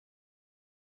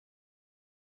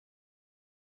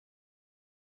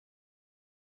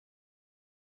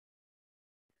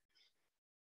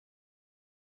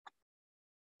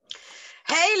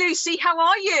Hey Lucy, how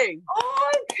are you?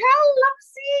 Oh, Kel, love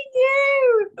seeing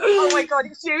you. Oh my God,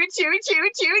 it's you, it's you, it's you,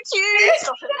 it's you, it's you.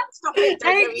 Stop it,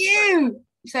 don't Thank go you.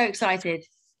 So excited.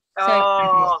 So excited.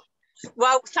 Oh,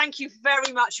 well, thank you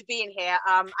very much for being here.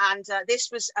 And this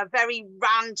was a very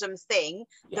random thing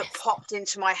that Yes. popped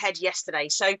into my head yesterday.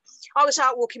 So I was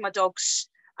out walking my dogs,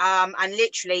 and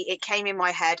literally it came in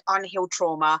my head, unhealed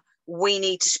trauma. We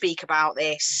need to speak about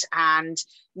this, and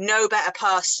no better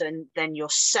person than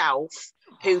yourself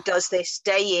who does this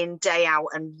day in, day out,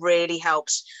 and really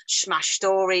helps smash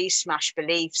stories, smash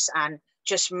beliefs, and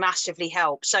just massively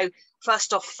help. So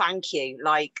first off, thank you.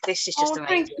 Like, this is just Oh,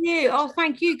 amazing. thank you. Oh,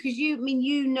 thank you. Because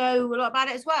you know a lot about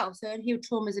it as well. So unhealed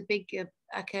trauma is a big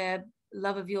like a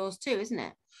love of yours too, isn't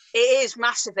it? It is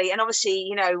massively. And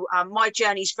obviously, my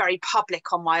journey is very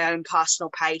public on my own personal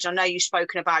page. I know you've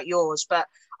spoken about yours, but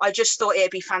I just thought it'd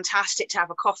be fantastic to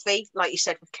have a coffee, like you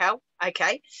said, with Kel.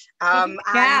 Okay. And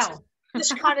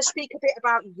just kind of speak a bit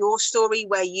about your story,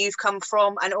 where you've come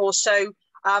from, and also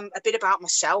a bit about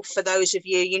myself for those of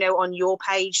you, on your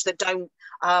page that don't,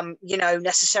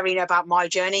 necessarily know about my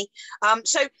journey.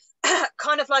 So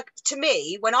kind of like, to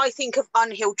me, when I think of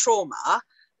unhealed trauma,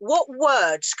 what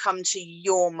words come to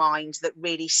your mind that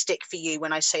really stick for you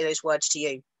when I say those words to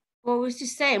you? Well, we was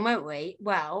just saying, weren't we?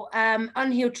 Well,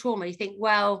 unhealed trauma, you think,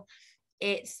 well,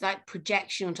 it's like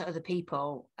projection onto other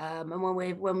people. And when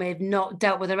we've not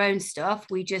dealt with our own stuff,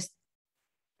 we just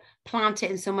plant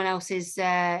it in someone else's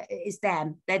is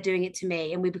them. They're doing it to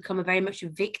me, and we become a very much a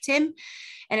victim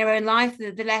in our own life.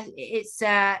 The less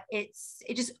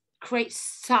it just creates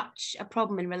such a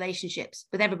problem in relationships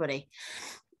with everybody.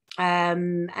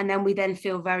 And then we then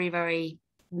feel very, very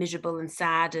miserable and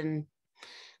sad and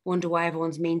wonder why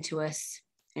everyone's mean to us,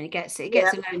 and it gets a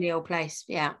lonely old place.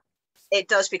 Yeah, it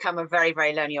does become a very,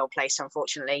 very lonely old place,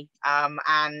 unfortunately.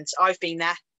 And I've been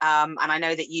there, and I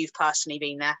know that you've personally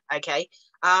been there. Okay.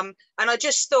 And I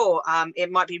just thought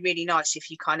it might be really nice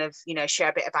if you kind of, share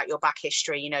a bit about your back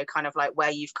history, kind of like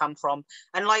where you've come from,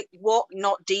 and like what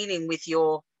not dealing with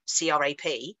your CRAP,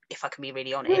 if I can be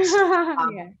really honest,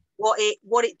 yeah. what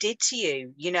it did to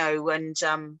you, and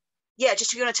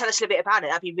just if you want to tell us a little bit about it,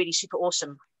 that'd be really super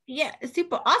awesome. Yeah,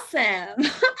 super awesome.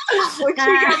 We go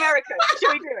American.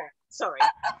 Should we do it? Sorry.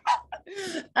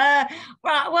 Right.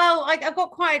 Well, I've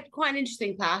got quite an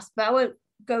interesting past, but I won't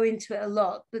go into it a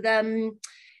lot. But I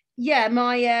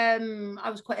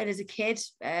was quite ill as a kid.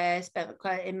 Spent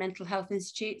quite in mental health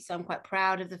institute, so I'm quite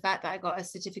proud of the fact that I got a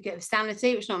certificate of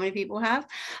sanity, which not many people have.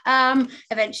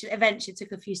 Eventually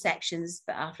took a few sections,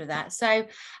 but after that, so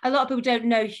a lot of people don't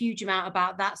know a huge amount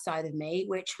about that side of me,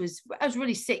 which was I was a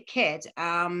really sick kid,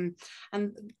 and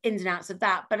ins and outs of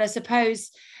that. But I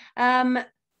suppose,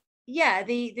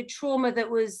 the trauma that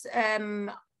was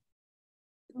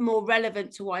more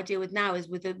relevant to what I deal with now is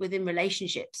within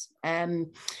relationships,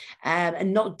 and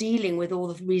not dealing with all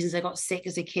the reasons I got sick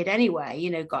as a kid anyway.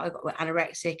 I got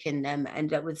anorexic and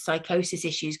ended up with psychosis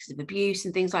issues because of abuse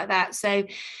and things like that. So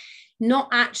not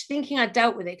actually thinking I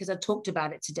dealt with it because I talked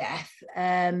about it to death,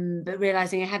 but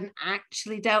realizing I hadn't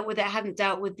actually dealt with it. I hadn't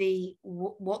dealt with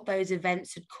what those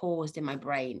events had caused in my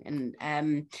brain.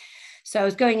 And so I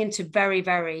was going into very,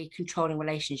 very controlling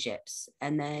relationships,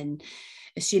 and then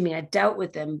assuming I dealt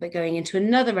with them, but going into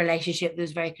another relationship that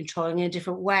was very controlling in a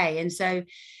different way. And so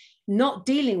not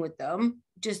dealing with them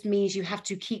just means you have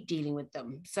to keep dealing with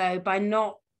them. So by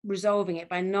not resolving it,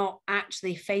 by not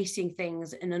actually facing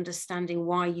things and understanding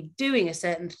why you're doing a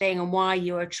certain thing and why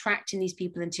you're attracting these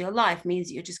people into your life, means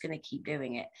that you're just going to keep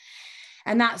doing it.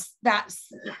 And that's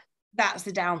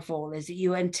the downfall, is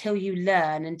that until you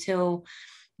learn, until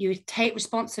you take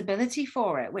responsibility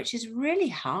for it, which is really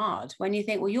hard when you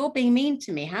think, well, you're being mean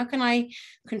to me. How can I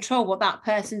control what that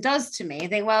person does to me? I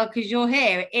think, well, because you're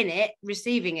here in it,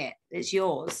 receiving it, it's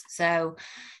yours. So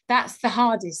that's the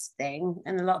hardest thing.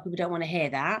 And a lot of people don't want to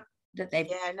hear that they've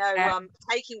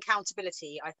taking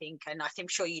accountability, I think, and I'm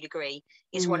sure you'd agree,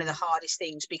 is one of the hardest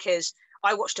things, because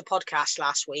I watched a podcast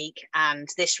last week and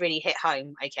this really hit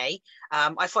home. Okay.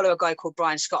 I follow a guy called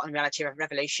Brian Scott on Reality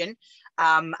Revolution,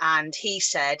 and he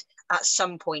said at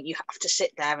some point you have to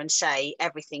sit there and say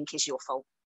everything is your fault.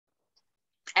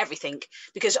 Everything,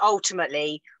 because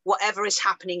ultimately whatever is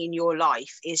happening in your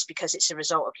life is because it's a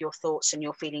result of your thoughts and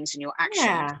your feelings and your actions.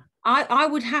 Yeah, I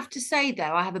would have to say,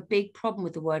 though, I have a big problem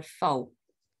with the word fault.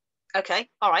 Okay,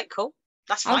 all right, cool,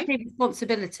 that's fine. I would say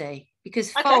responsibility,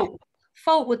 because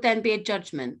fault would then be a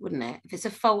judgment, wouldn't it? If it's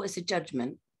a fault, it's a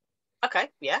judgment. Okay,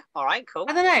 yeah, all right, cool.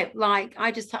 I don't know, like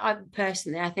I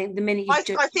personally, I think the minute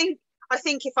you I think I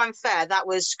think if I'm fair, that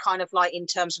was kind of like in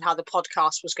terms of how the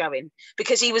podcast was going,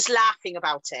 because he was laughing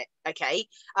about it. Okay.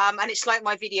 And it's like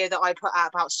my video that I put out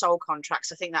about soul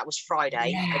contracts. I think that was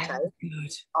Friday. Yeah, Okay.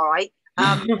 good. All right.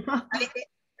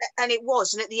 And it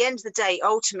was. And at the end of the day,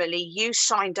 ultimately, you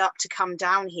signed up to come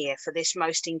down here for this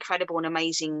most incredible and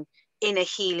amazing inner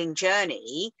healing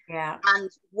journey. Yeah. And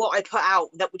what I put out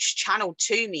that was channeled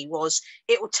to me was,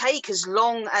 it will take as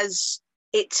long as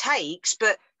it takes,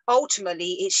 but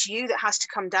ultimately it's you that has to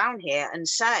come down here and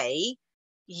say,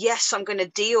 yes, I'm going to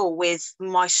deal with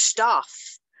my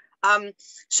stuff.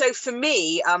 So for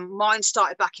me, mine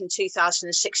started back in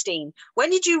 2016. When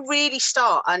did you really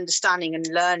start understanding and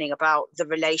learning about the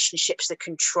relationships, the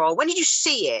control? When did you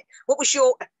see it? What was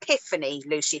your epiphany,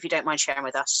 Lucy, if you don't mind sharing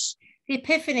with us? The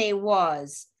epiphany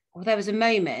was, well, there was a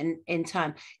moment in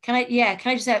time. Can I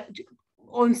just say,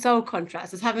 on soul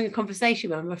contracts, I was having a conversation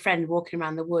with my friend walking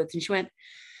around the woods, and she went,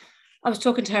 I was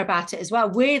talking to her about it as well.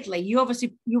 Weirdly, you're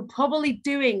probably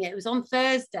doing it. It was on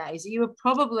Thursday, so you were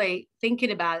probably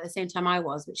thinking about it at the same time I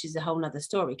was, which is a whole nother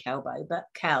story, Kelbo. But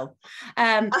Kel,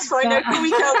 that's fine. No, call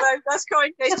me Kelbo. That's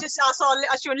fine. It's just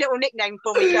that's your little nickname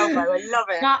for me, Kelbo. I love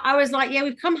it. No, I was like, yeah,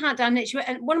 we've come down it.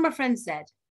 And one of my friends said,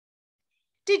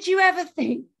 did you ever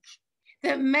think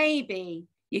that maybe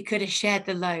you could have shared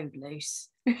the load, Luce?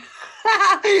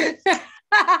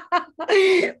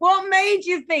 What made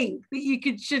you think that you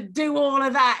should do all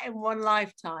of that in one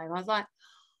lifetime? I was like,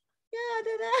 yeah, I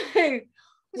don't know.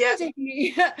 Yeah.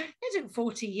 It took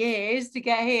 40 years to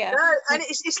get here. No, and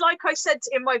it's like I said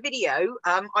in my video,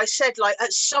 I said, like,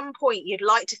 at some point you'd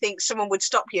like to think someone would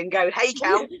stop you and go, hey,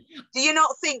 Kel, do you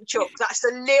not think, Chuck, that's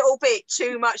a little bit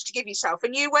too much to give yourself?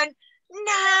 And you went,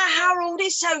 nah, Harold,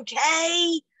 it's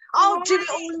okay. I'll do it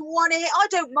all in one hit. I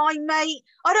don't mind, mate.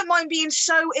 I don't mind being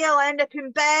so ill I end up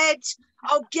in bed.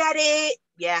 I'll get it.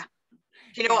 Yeah.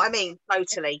 Do you know what I mean?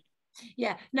 Totally.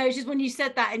 Yeah, no, it's just when you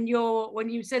said that in your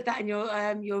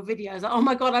video, I was like, oh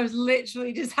my God, I was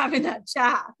literally just having that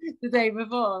chat the day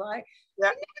before. Like, yeah.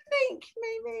 I think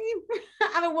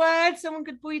maybe have a word, someone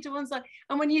could pull you to one side.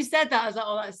 And when you said that, I was like,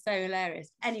 oh, that's so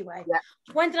hilarious. Anyway,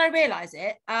 when did I realize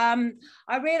it? I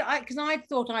realized, because I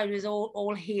thought I was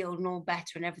all healed and all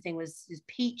better and everything was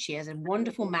peachy. As a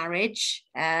wonderful marriage,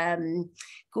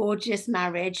 gorgeous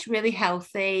marriage, really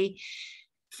healthy,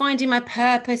 finding my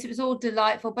purpose. It was all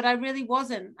delightful, but I really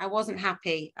wasn't. I wasn't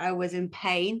happy. I was in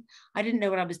pain. I didn't know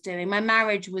what I was doing. My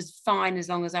marriage was fine as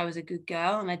long as I was a good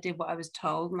girl and I did what I was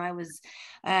told and I was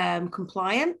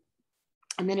compliant.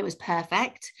 And then it was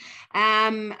perfect.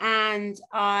 And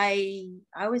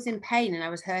I was in pain and I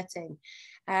was hurting.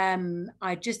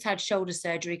 I just had shoulder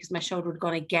surgery because my shoulder had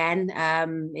gone again.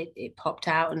 It popped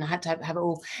out and I had to have it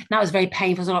all. And that was very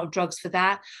painful. There's a lot of drugs for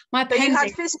that. But you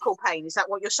had physical pain. Is that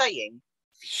what you're saying?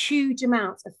 Huge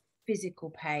amounts of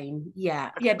physical pain. Yeah,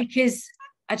 because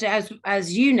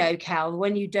as you know, Cal,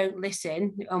 when you don't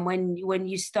listen and when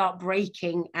you start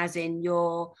breaking, as in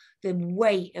the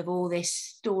weight of all this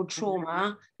stored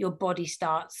trauma, your body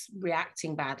starts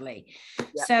reacting badly.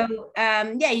 So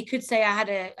you could say I had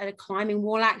a climbing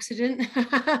wall accident,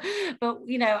 but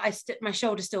my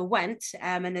shoulder still went,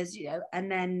 and there's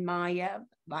and then my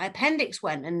appendix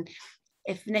went, and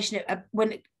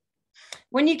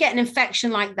when you get an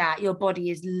infection like that, your body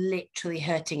is literally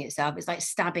hurting itself. It's like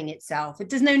stabbing itself.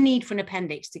 There's no need for an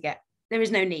appendix there is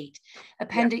no need.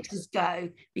 Appendixes go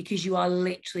because you are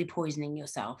literally poisoning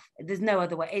yourself. There's no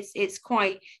other way. It's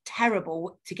quite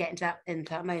terrible to get into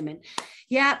that moment.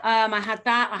 I had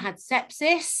that. I had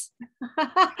sepsis.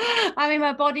 I mean,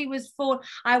 my body was full.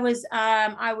 I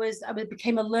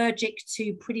became allergic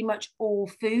to pretty much all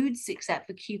foods except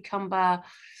for cucumber.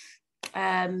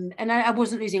 And I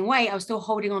wasn't losing weight. I was still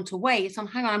holding on to weight. So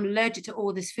I'm allergic to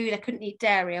all this food. I couldn't eat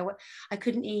dairy. I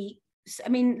couldn't eat. I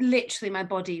mean, literally, my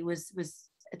body was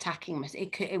attacking me.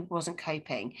 It wasn't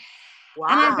coping.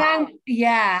 Wow.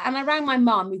 And I rang my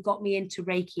mum, who got me into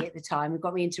Reiki at the time. Who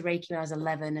got me into Reiki when I was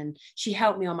 11, and she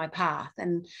helped me on my path.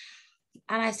 And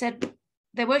I said,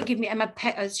 they won't give me, and my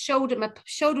shoulder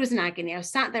was in agony. I was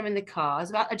sat there in the car.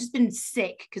 I'd just been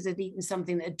sick because I'd eaten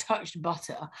something that had touched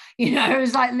butter. It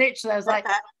was like literally, I was like,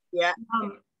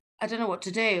 I don't know what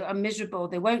to do. I'm miserable.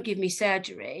 They won't give me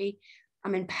surgery.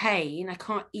 I'm in pain. I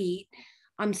can't eat.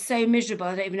 I'm so miserable.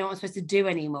 I don't even know what I'm supposed to do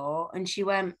anymore. And she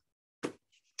went,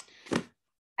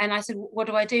 and I said, what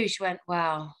do I do? She went,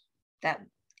 well,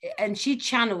 and she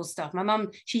channels stuff. My mum,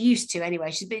 she used to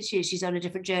anyway. She's on a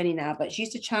different journey now, but she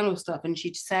used to channel stuff, and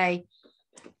she'd say,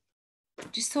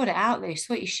 just sort it out, Lou.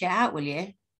 Sort your shit out, will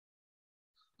you?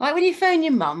 Like when you phone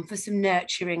your mum for some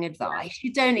nurturing advice,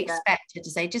 you don't expect her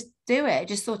to say, just do it,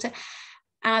 just sort it.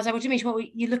 And I was like, what do you mean? Well,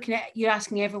 you're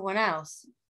asking everyone else.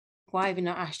 why have you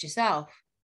not asked yourself?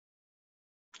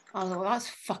 I was like, well, that's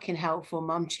fucking helpful,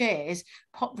 Mum. Cheers.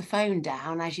 Pop the phone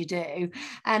down as you do.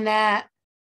 And I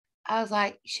was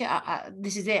like, shit,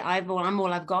 this is it. I'm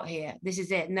all I've got here. This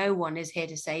is it. No one is here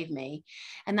to save me.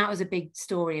 And that was a big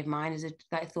story of mine.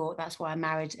 I thought that's why I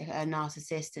married a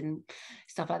narcissist and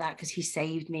stuff like that, because he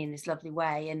saved me in this lovely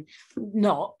way. And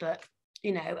not, but,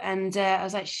 you know, and I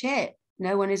was like, shit,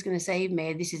 no one is going to save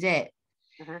me. This is it.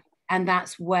 Mm-hmm. And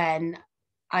that's when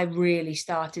I really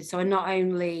started. So I not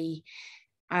only...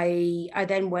 I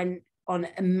then went on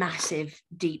a massive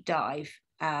deep dive,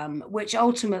 which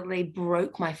ultimately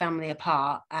broke my family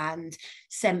apart and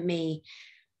sent me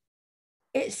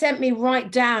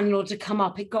right down in order to come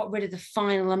up. It got rid of the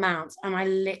final amount, and I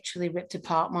literally ripped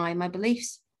apart my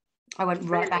beliefs. I went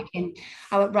right back in.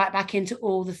 I went right back into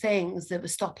all the things that were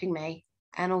stopping me,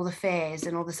 and all the fears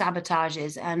and all the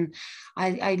sabotages. And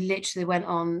I literally went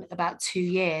on about 2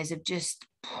 years of just...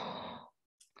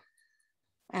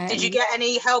 Did you get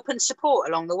any help and support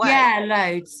along the way? Yeah,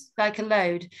 loads, like a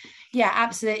load. Yeah,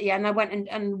 absolutely. And I went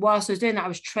and whilst I was doing that, I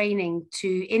was training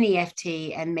in EFT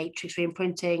and matrix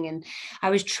reimprinting, and I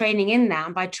was training in that.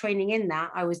 And by training in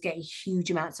that, I was getting huge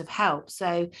amounts of help.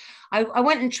 So I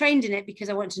went and trained in it because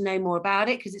I wanted to know more about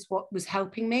it, because it's what was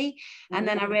helping me. And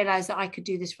then I realized that I could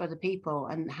do this for other people,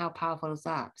 and how powerful is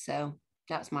that? So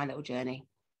that's my little journey.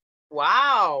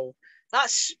 Wow.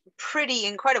 That's pretty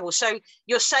incredible. So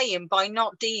you're saying by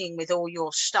not dealing with all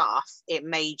your stuff, it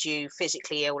made you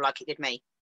physically ill like it did me?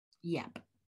 Yep.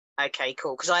 Okay,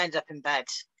 cool. Because I ended up in bed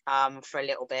for a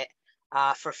little bit,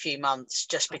 for a few months,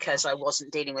 just because I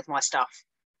wasn't dealing with my stuff.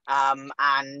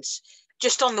 And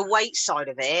just on the weight side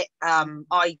of it,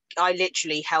 I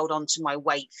literally held on to my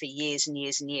weight for years and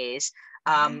years and years.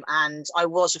 And I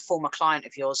was a former client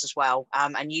of yours as well.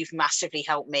 And you've massively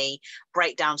helped me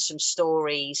break down some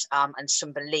stories and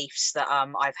some beliefs that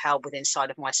I've held within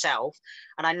inside of myself.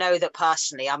 And I know that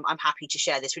personally, I'm happy to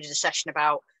share this. We did a session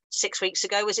about 6 weeks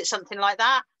ago. Was it something like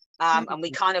that? And we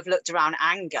kind of looked around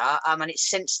anger. And it's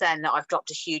since then that I've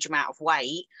dropped a huge amount of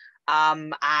weight.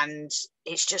 And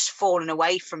it's just fallen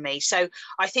away from me. So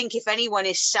I think if anyone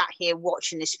is sat here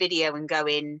watching this video and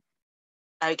going,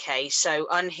 okay, so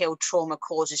unhealed trauma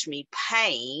causes me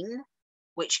pain,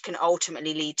 which can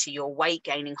ultimately lead to your weight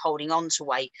gaining, holding on to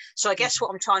weight. So I guess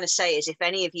what I'm trying to say is, if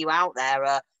any of you out there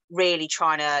are really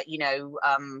trying to,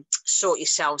 sort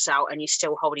yourselves out and you're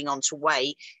still holding on to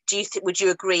weight, would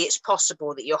you agree it's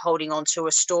possible that you're holding on to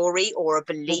a story or a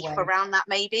belief around that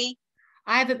maybe?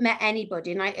 I haven't met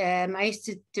anybody, and I used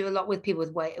to do a lot with people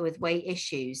with weight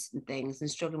issues and things,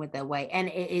 and struggling with their weight, and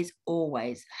it is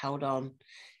always held on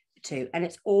to, and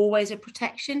it's always a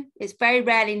protection. It's very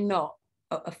rarely not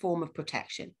a form of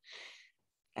protection,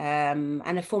 and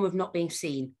a form of not being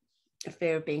seen, a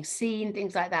fear of being seen,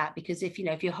 things like that. Because if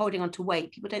you're holding on to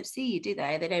weight, people don't see you, do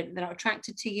they? They're not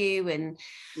attracted to you. And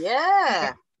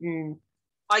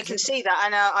I can see that,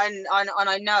 and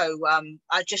I know,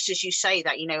 just as you say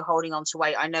that, holding on to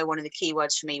weight, I know one of the key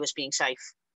words for me was being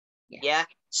safe. Yeah.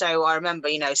 So I remember,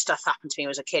 stuff happened to me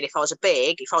as a kid. If I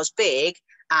was big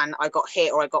and I got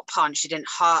hit or I got punched, it didn't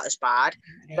hurt as bad.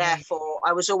 Therefore,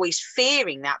 I was always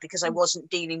fearing that because I wasn't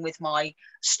dealing with my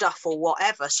stuff or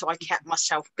whatever. So I kept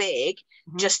myself big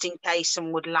just in case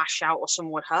someone would lash out or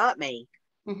someone would hurt me.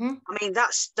 I mean,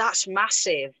 that's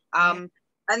massive. And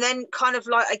then kind of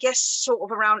like, I guess, sort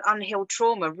of around unhealed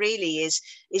trauma really is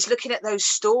looking at those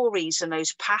stories and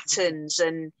those patterns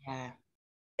and,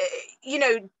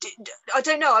 I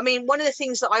don't know. I mean, one of the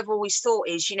things that I've always thought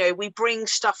is, we bring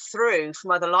stuff through from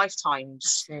other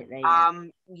lifetimes. Absolutely,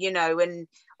 and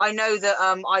I know that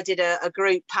I did a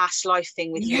group past life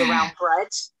thing with you around bread.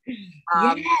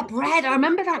 Bread. I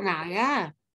remember that now. Yeah.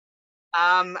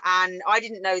 And I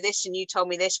didn't know this, and you told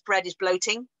me this. Bread is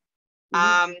bloating.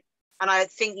 And I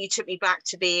think you took me back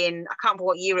to being, I can't remember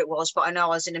what year it was, but I know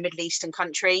I was in a Middle Eastern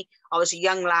country. I was a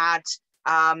young lad.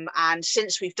 And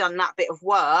since we've done that bit of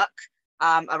work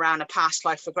around a past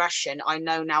life regression, I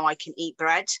know now I can eat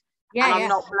bread. And I'm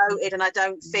not bloated and I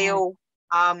don't feel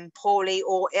poorly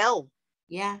or ill.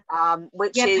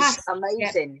 Which is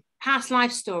amazing. Past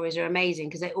life stories are amazing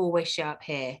because they always show up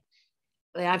here.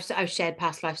 I've shared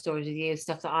past life stories with you,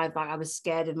 stuff that I was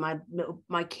scared of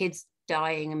my kids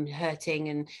dying and hurting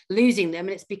and losing them,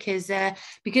 and it's because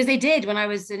they did when I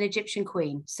was an Egyptian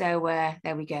queen. So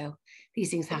there we go.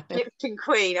 These things happen. Egyptian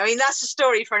queen. I mean, that's a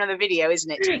story for another video,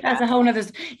 isn't it? That's a whole nother.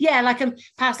 Like a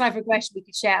past life regression. We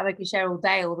could share all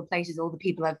day, all the places, all the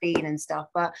people I've been and stuff.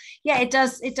 But yeah, it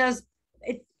does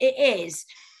it is.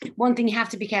 One thing you have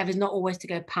to be careful is not always to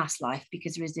go past life,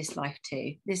 because there is this life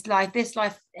too. This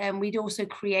life, and we'd also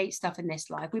create stuff in this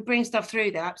life. We bring stuff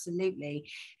through there,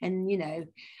 absolutely. And, you know,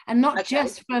 and not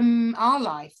just from our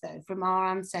life though, from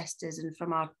our ancestors and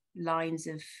from our lines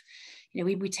of, you know,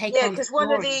 we take on. Because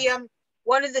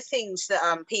one of the things that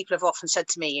people have often said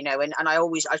to me, you know, and I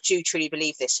do truly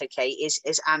believe this, okay,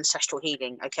 is ancestral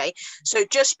healing, okay? So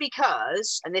just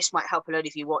because, and this might help a load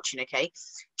of you watching, okay,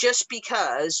 just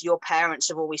because your parents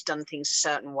have always done things a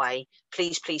certain way,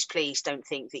 please don't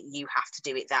think that you have to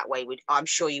do it that way. I'm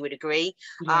sure you would agree.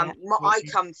 Yeah, I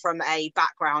come from a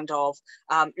background of,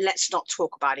 let's not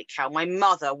talk about it, Cal. My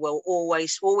mother will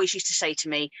always used to say to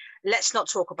me, let's not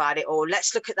talk about it, or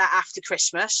let's look at that after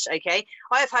Christmas, okay?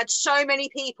 I have had so many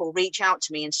people reach out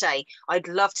to me and say, I'd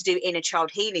love to do inner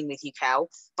child healing with you, Cal,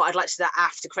 but I'd like to do that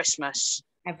after Christmas.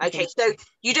 Everything. Okay, so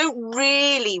you don't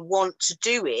really want to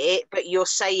do it, but you're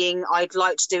saying, I'd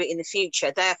like to do it in the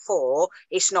future, therefore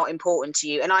it's not important to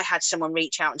you. And I had someone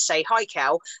reach out and say, hi,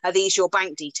 Cal, are these your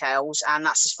bank details? And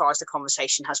that's as far as the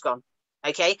conversation has gone.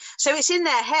 Okay, so it's in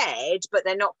their head, but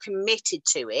they're not committed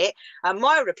to it. And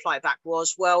my reply back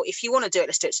was, well, if you want to do it,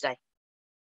 let's do it today.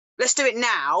 Let's do it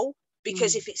now,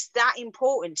 because if it's that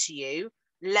important to you,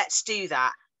 let's do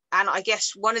that. And I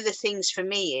guess one of the things for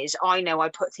me is, I know I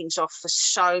put things off for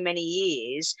so many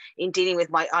years in dealing with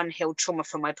my unhealed trauma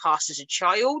from my past as a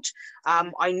child.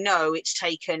 I know it's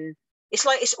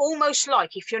almost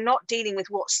like if you're not dealing with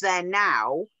what's there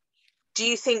now, do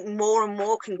you think more and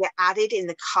more can get added in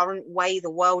the current way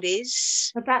the world is?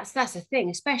 But that's the thing,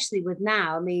 especially with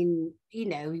now. I mean, you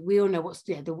know, we all know what's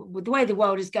the way the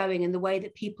world is going, and the way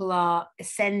that people are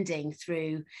ascending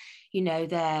through, you know,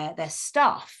 their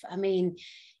stuff. I mean,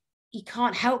 you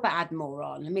can't help but add more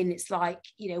on. I mean, it's like,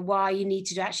 you know, why you need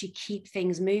to actually keep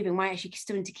things moving, why actually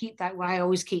still need to keep that, why I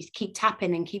always keep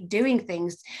tapping and keep doing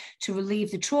things to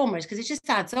relieve the traumas, because it just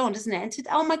adds on, doesn't it? And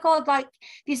oh my God, like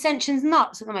the ascension's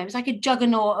nuts at the moment. It's like a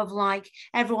juggernaut of like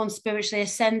everyone spiritually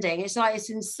ascending. It's like, it's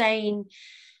insane.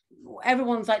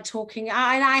 Everyone's like talking,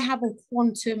 and I have a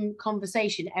quantum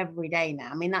conversation every day now.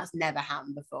 I mean, that's never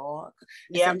happened before.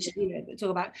 Essentially, you know,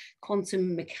 talk about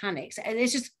quantum mechanics, and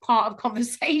it's just part of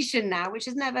conversation now, which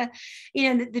is never,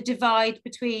 you know, the divide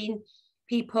between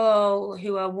people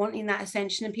who are wanting that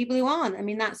ascension and people who aren't. I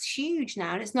mean, that's huge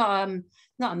now, and it's not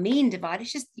a mean divide.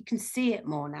 It's just you can see it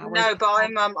more now. No, but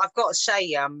I've got to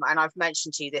say, and I've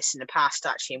mentioned to you this in the past,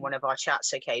 actually, in one of our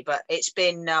chats, okay, but it's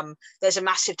been there's a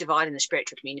massive divide in the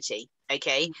spiritual community,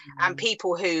 okay, and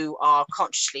people who are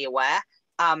consciously aware,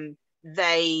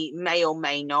 they may or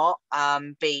may not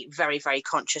be very, very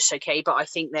conscious, okay, but I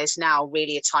think there's now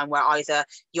really a time where either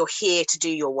you're here to do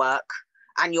your work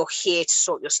and you're here to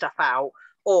sort your stuff out,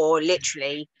 or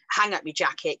literally hang up your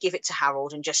jacket, give it to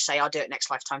Harold, and just say, I'll do it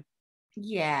next lifetime.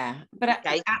 Yeah, but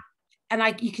okay.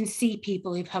 You can see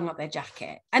people who've hung up their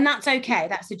jacket, and that's okay.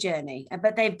 That's a journey,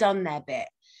 but they've done their bit.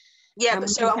 Yeah, but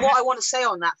so what I want to say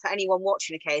on that for anyone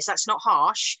watching, okay, is that's not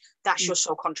harsh. That's your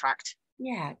soul contract.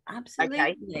 Yeah,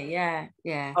 absolutely. Okay.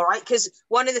 Yeah. All right, because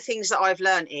one of the things that I've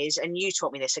learned is, and you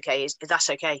taught me this, okay, is that's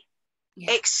okay.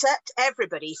 Yeah. Accept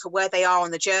everybody for where they are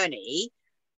on the journey,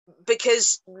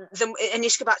 because and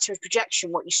this go back to a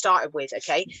projection, what you started with,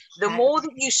 okay, the more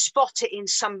that you spot it in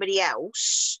somebody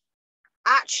else,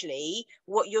 actually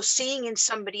what you're seeing in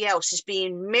somebody else is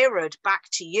being mirrored back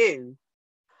to you.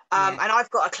 And I've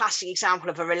got a classic example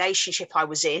of a relationship I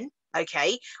was in,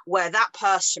 okay, where that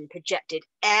person projected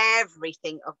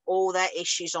everything of all their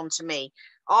issues onto me.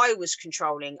 I was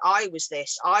controlling, I was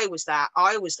this, I was that.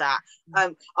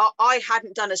 I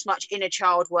hadn't done as much inner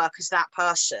child work as that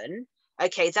person.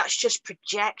 Okay, that's just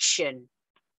projection.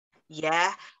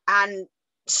 Yeah. And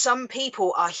some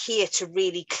people are here to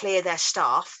really clear their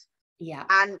stuff. Yeah.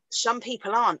 And some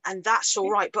people aren't. And that's all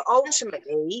right. But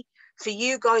ultimately, for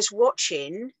you guys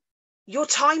watching, your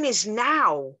time is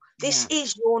now. This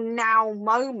is your now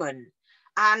moment.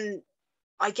 And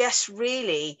I guess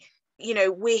really, you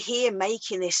know, we're here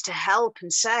making this to help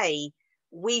and say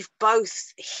we've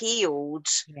both healed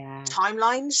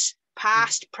timelines.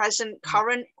 Past, present,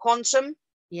 current, quantum.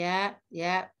 Yeah.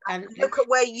 And look at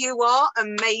where you are,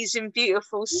 amazing,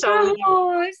 beautiful soul.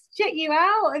 Let's check you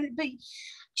out. But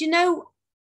do you know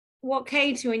what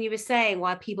came to when you were saying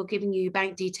why people giving you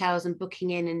bank details and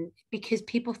booking in? And because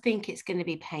people think it's going to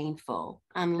be painful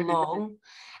and long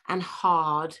and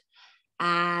hard,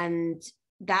 and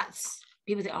that's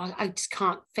people think, oh, I just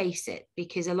can't face it,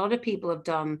 because a lot of people have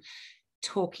done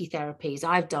talkie therapies.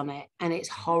 I've done it, and it's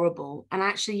horrible. And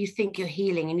actually you think you're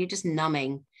healing and you're just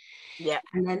numbing. Yeah.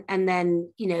 And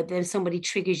then you know, then somebody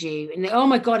triggers you and oh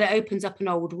my God, it opens up an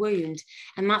old wound.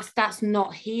 And that's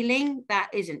not healing. That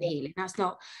isn't healing. That's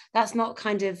not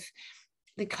kind of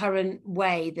the current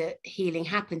way that healing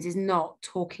happens, is not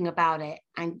talking about it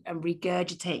and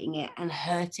regurgitating it and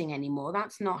hurting anymore.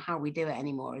 That's not how we do it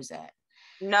anymore, is it?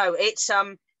 No, it's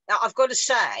I've got to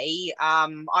say,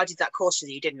 I did that course with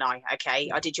you, didn't I?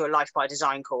 Okay, I did your Life by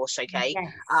Design course. Okay,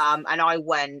 Yes. And I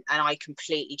went and I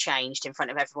completely changed in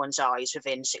front of everyone's eyes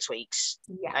within 6 weeks.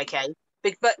 Yeah. Okay,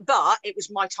 but it was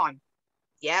my time.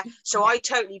 Yeah. So I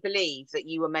totally believe that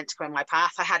you were meant to go in my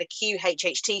path. I had a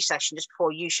QHHT session just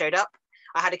before you showed up.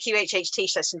 I had a QHHT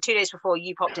session 2 days before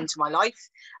you popped into my life.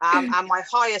 And my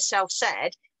higher self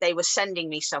said they were sending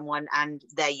me someone, and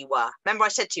there you were. Remember I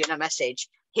said to you in a message,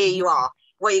 here you are.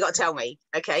 What you got to tell me?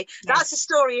 Okay. That's a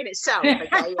story in itself. Okay.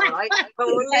 All right. But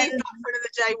we'll leave that for another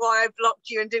day, why I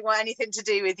blocked you and didn't want anything to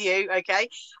do with you. Okay.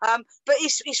 But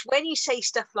it's when you say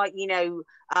stuff like, you know,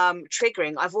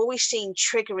 triggering, I've always seen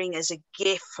triggering as a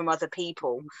gift from other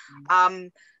people.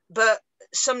 But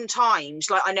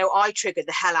sometimes, like, I know I triggered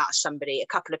the hell out of somebody, a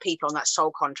couple of people on that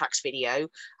soul contracts video,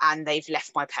 and they've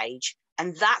left my page.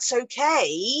 And that's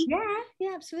okay.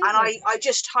 Yeah, absolutely. And I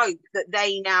just hope that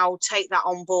they now take that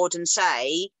on board and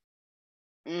say,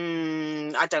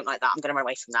 I don't like that. I'm going to run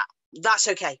away from that. That's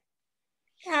okay.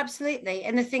 Yeah, absolutely.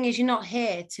 And the thing is, you're not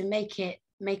here to make it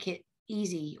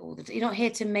easy all the time. You're not here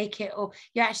to make it, or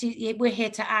we're here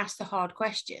to ask the hard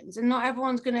questions. And not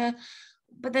everyone's going to,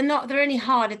 but they're only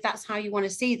hard if that's how you want to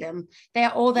see them. They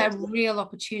are all their real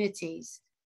opportunities.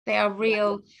 They are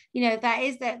real, you know,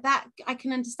 that I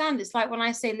can understand. It's like when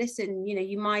I say, listen, you know,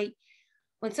 you might,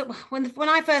 when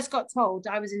I first got told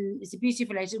I was in this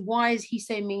abusive relationship, why is he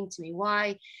so mean to me?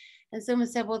 Why? And someone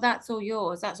said, well, that's all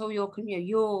yours. That's all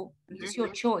it's your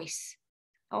choice.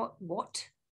 Oh, what?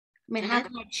 I mean, how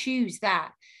can I choose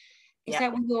that? It's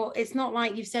like, well, it's not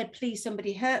like you've said, please,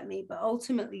 somebody hurt me, but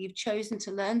ultimately you've chosen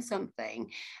to learn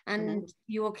something, and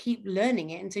you will keep learning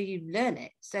it until you learn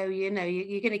it. So, you know,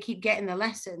 you're going to keep getting the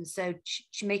lesson. So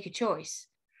make a choice.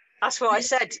 That's what I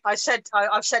said. I've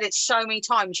said it so many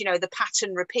times, you know, the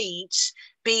pattern repeats,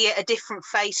 be it a different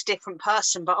face, different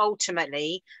person, but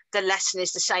ultimately the lesson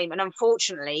is the same. And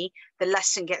unfortunately, the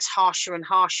lesson gets harsher and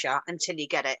harsher until you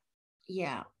get it.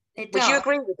 Yeah. Would you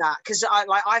agree with that? Because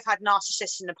I've had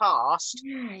narcissists in the past,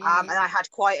 and I had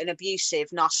quite an abusive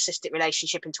narcissistic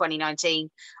relationship in 2019,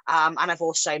 and I've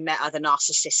also met other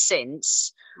narcissists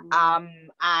since,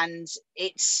 and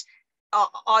it's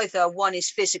either one is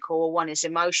physical or one is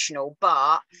emotional,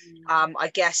 but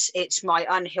I guess it's my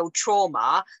unhealed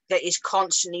trauma that is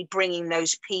constantly bringing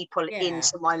those people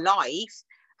into my life.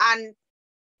 And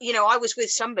you know, I was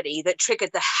with somebody that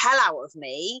triggered the hell out of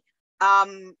me,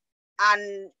 and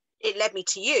it led me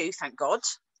to you, thank God.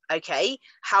 Okay.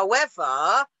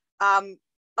 However,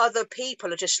 other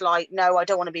people are just like, no, I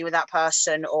don't want to be with that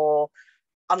person, or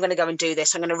I'm going to go and do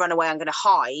this. I'm going to run away. I'm going to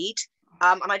hide.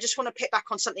 And I just want to pick back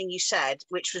on something you said,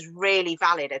 which was really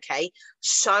valid. Okay.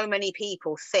 So many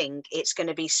people think it's going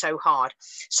to be so hard.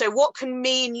 So what can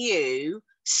me and you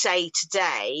say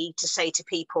today to say to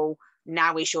people,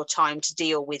 now is your time to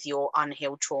deal with your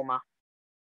unhealed trauma?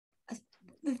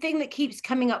 The thing that keeps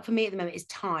coming up for me at the moment is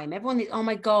time. Everyone is, oh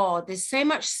my God, there's so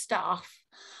much stuff.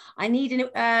 I need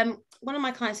one of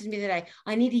my clients said to me the other day,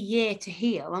 I need a year to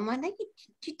heal. I'm like, no,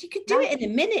 you could do it in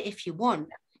a minute if you want.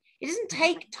 It doesn't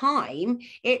take time.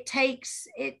 It takes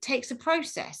a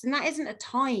process, and that isn't a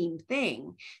time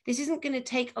thing. This isn't going to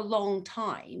take a long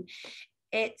time.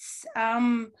 It's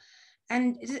and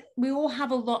we all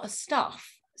have a lot of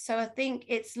stuff. So I think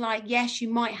it's like, yes, you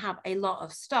might have a lot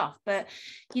of stuff, but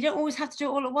you don't always have to do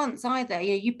it all at once either.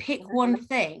 You know, you pick one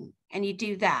thing and you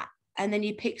do that, and then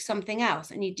you pick something else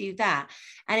and you do that,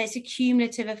 and it's a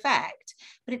cumulative effect.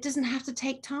 But it doesn't have to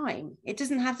take time. It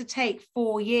doesn't have to take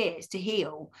 4 years to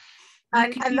heal.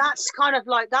 And that's kind of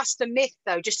like, that's the myth,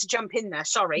 though, just to jump in there,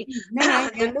 sorry.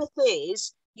 The myth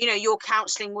is, you know, your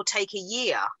counselling will take a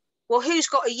year. Well, who's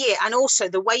got a year? And also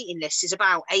the waiting list is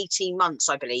about 18 months,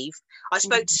 I believe. I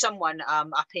spoke to someone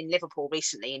up in Liverpool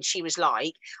recently, and she was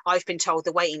like, I've been told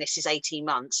the waiting list is 18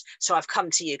 months. So I've come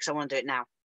to you because I want to do it now.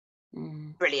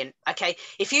 Brilliant. Okay.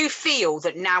 If you feel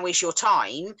that now is your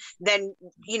time, then,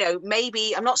 you know,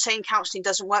 maybe, I'm not saying counselling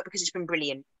doesn't work, because it's been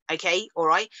brilliant. Okay. All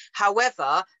right.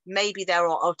 However, maybe there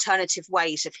are alternative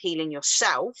ways of healing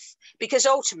yourself, because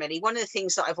ultimately one of the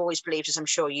things that I've always believed, as I'm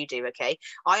sure you do, okay,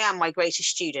 I am my greatest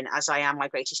student as I am my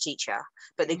greatest teacher.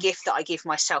 But the gift that I give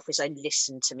myself is I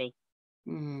listen to me.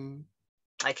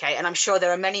 Okay. And I'm sure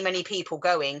there are many, many people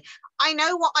going, I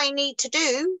know what I need to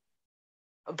do,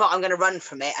 but I'm going to run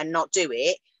from it and not do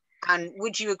it. And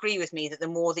would you agree with me that the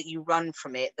more that you run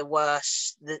from it, the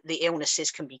worse the illnesses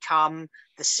can become,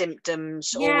 the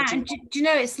symptoms? Or Yeah, would you? and do you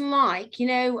know, it's like,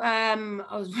 I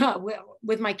was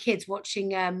with my kids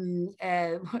watching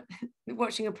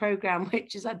watching a program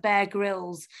which is like Bear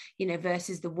Grylls,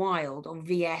 versus the Wild, or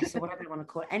VS, or whatever you want to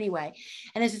call it. Anyway,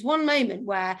 and there's this one moment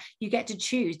where you get to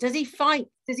choose: does he fight?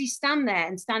 Does he stand there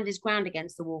and stand his ground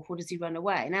against the wolf, or does he run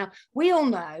away? Now, we all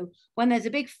know when there's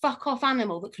a big fuck off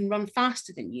animal that can run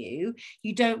faster than you,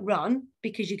 you don't run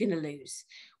because you're going to lose.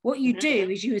 What you do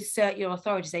is you assert your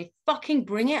authority, say, fucking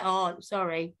bring it on.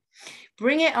 Sorry.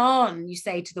 Bring it on, you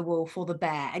say to the wolf or the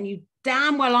bear, and you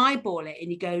damn well eyeball it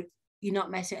and you go, you're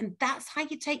not messing. And that's how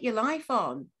you take your life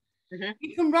on.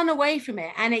 You can run away from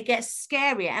it and it gets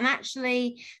scarier. And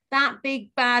actually, that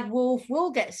big bad wolf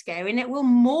will get scary and it will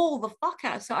maul the fuck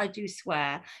out. So I do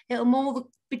swear, it'll maul the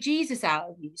bejesus out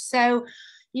of you. So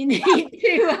you need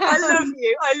to.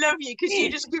 I love you because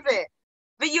you just give it.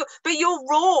 But you're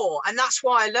raw, and that's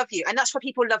why I love you, and that's why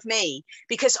people love me,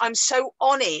 because I'm so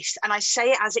honest and I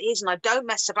say it as it is and I don't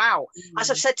mess about.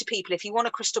 As I've said to people, if you want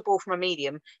a crystal ball from a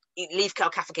medium, leave Kel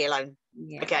Kafferty alone.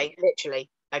 Yeah. Okay, literally.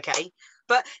 Okay,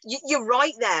 but you're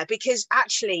right there, because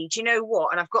actually, do you know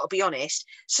what? And I've got to be honest,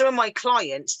 some of my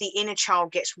clients, the inner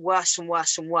child gets worse and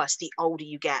worse and worse the older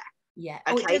you get. Yeah.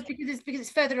 Okay. Because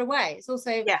it's further away. It's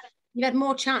also you've had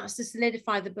more chance to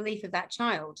solidify the belief of that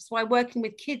child. That's why working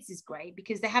with kids is great,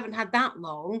 because they haven't had that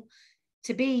long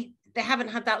they haven't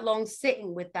had that long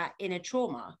sitting with that inner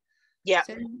trauma. Yeah.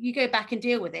 So you go back and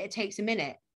deal with it. It takes a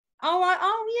minute. All right.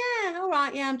 Oh yeah. All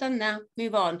right. Yeah, I'm done now.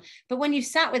 Move on. But when you've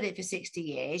sat with it for 60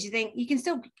 years, you think you can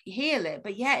still heal it.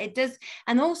 But yeah, it does.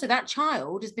 And also that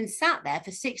child has been sat there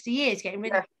for 60 years getting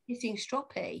rid of kissing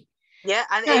stroppy. Yeah,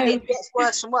 and it gets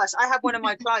worse and worse. I have one of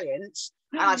my clients,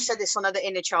 and I've said this on other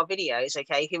inner child videos,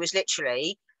 okay, who was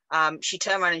literally, she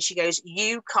turned around and she goes,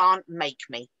 you can't make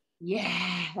me. Yeah.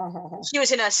 She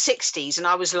was in her 60s, and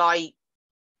I was like,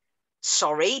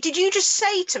 sorry, did you just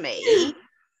say to me,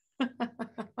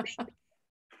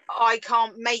 I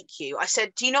can't make you? I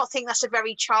said, do you not think that's a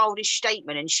very childish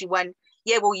statement? And she went,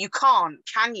 yeah, well, you can't,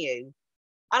 can you?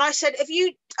 And I said, have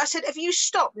you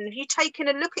stopped and have you taken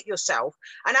a look at yourself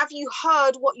and have you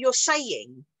heard what you're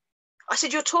saying? I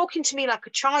said, you're talking to me like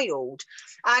a child.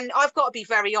 And I've got to be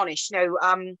very honest,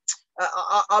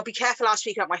 I'll be careful how I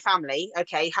speak about my family.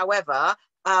 Okay. However,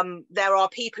 there are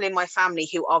people in my family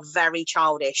who are very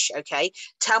childish. Okay.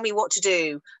 Tell me what to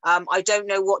do. I don't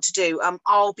know what to do.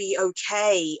 I'll be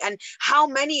okay. And how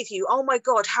many of you, oh my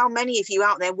God, how many of you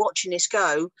out there watching this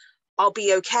go, I'll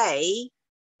be okay?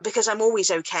 Because I'm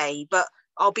always okay, but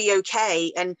I'll be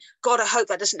okay. And God, I hope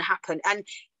that doesn't happen. And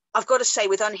I've got to say,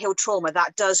 with unhealed trauma,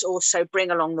 that does also bring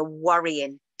along the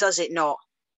worrying, does it not?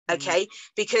 Okay,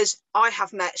 because I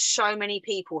have met so many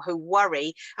people who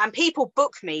worry, and people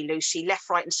book me, Lucy, left,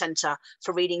 right, and centre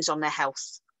for readings on their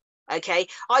health. Okay,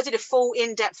 I did a full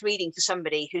in-depth reading for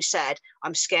somebody who said,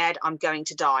 I'm scared, I'm going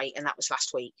to die. And that was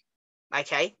last week.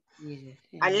 Okay. Yeah.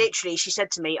 And literally, she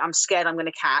said to me, I'm scared I'm going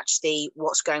to catch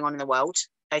what's going on in the world.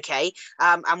 Okay.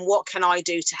 And what can I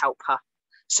do to help her?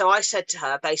 So I said to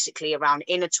her basically around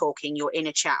inner talking, your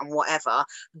inner chat and whatever,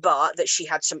 but that she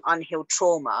had some unhealed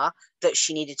trauma that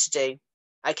she needed to do.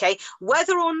 Okay.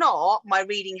 Whether or not my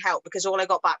reading helped, because all I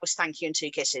got back was thank you and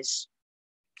 2 kisses.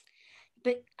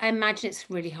 But I imagine it's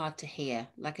really hard to hear.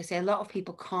 Like I say, a lot of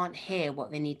people can't hear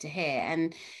what they need to hear.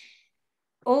 And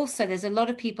also there's a lot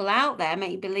of people out there,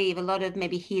 make you believe, a lot of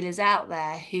maybe healers out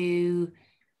there who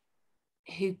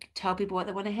tell people what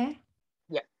they want to hear.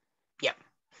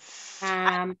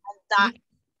 And that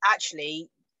actually,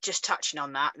 just touching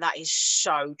on that is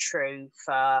so true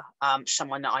for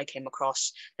someone that I came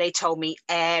across. They told me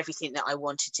everything that I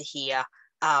wanted to hear,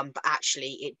 but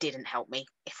actually it didn't help me,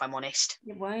 if I'm honest.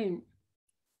 It won't.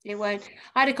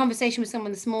 I had a conversation with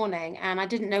someone this morning, and I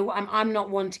didn't know what I'm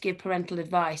not one to give parental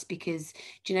advice, because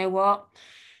do you know what?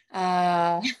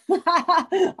 I've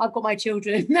got my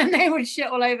children and they would shit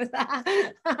all over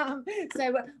that.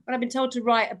 So when I've been told to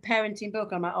write a parenting book,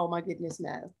 I'm like, oh my goodness,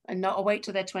 no. And I'll wait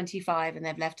till they're 25 and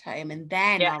they've left home, and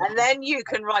then then you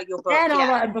can write your book. Then I'll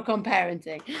write a book on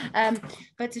parenting.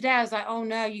 But today I was like, oh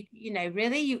no, you know,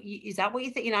 really, you is that what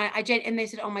you think? And they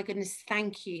said, oh my goodness,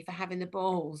 thank you for having the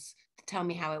balls to tell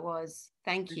me how it was.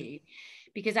 Thank you.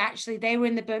 Because actually they were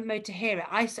in the mode to hear it.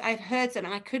 I've heard something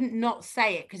and I couldn't not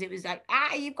say it, because it was like,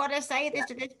 you've got to say this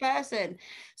to this person.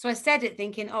 So I said it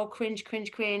thinking, oh, cringe,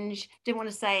 didn't want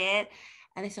to say it.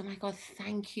 And they said, oh my God,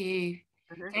 thank you.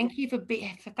 Thank you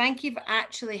for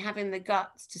actually having the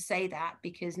guts to say that,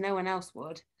 because no one else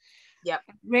would. Yep.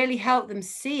 Really help them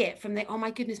see it from the, oh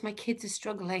my goodness, my kids are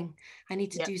struggling. I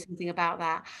need to Yep. do something about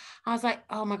that. I was like,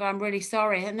 oh my God, I'm really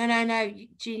sorry. And no,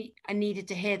 gee, I needed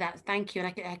to hear that. Thank you.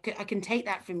 And I can take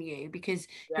that from you because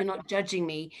Yep. you're not judging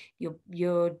me.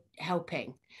 You're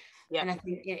helping. Yep. And I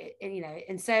think, you know,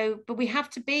 and so, but we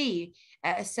have to be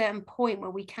at a certain point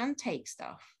where we can take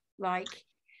stuff like,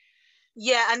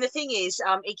 Yeah, and the thing is,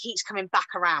 it keeps coming back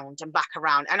around and back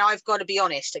around. And I've got to be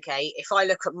honest, okay, if I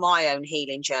look at my own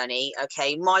healing journey,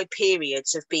 okay, my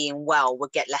periods of being well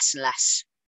would get less and less.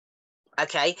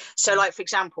 Okay, so like for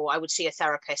example, I would see a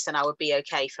therapist and I would be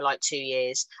okay for like 2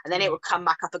 years, and then it would come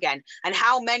back up again. And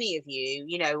how many of you,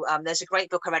 you know, there's a great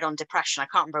book I read on depression.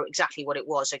 I can't remember exactly what it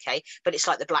was, okay, but it's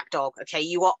like the black dog. Okay,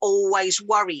 you are always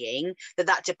worrying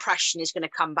that depression is going to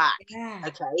come back.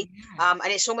 Okay, and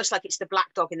it's almost like it's the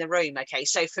black dog in the room. Okay,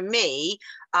 so for me,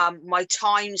 my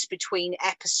times between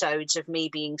episodes of me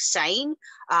being sane,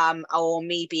 or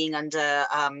me being under,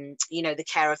 you know, the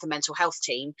care of the mental health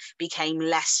team became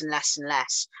less and less and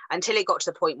less, until it got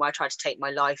to the point where I tried to take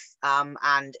my life,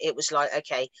 and it was like,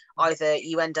 okay, either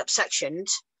you end up sectioned,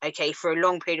 okay, for a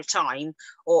long period of time,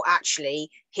 or actually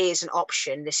here's an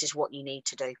option, this is what you need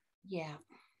to do.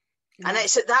 And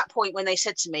it's at that point when they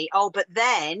said to me, oh, but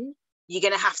then you're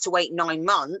going to have to wait 9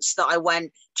 months, that I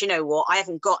went, do you know what, I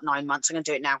haven't got 9 months, I'm going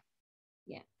to do it now.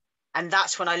 And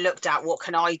that's when I looked at what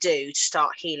can I do to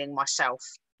start healing myself.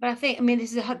 But I think, I mean,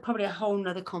 this is probably a whole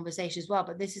nother conversation as well,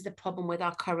 but this is the problem with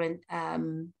our current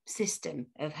system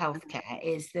of healthcare,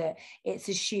 is that it's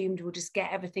assumed we'll just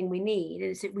get everything we need.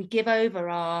 It's that we give over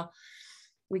our,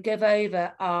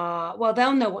 well,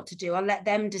 they'll know what to do. I'll let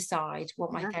them decide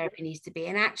what my therapy needs to be.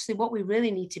 And actually what we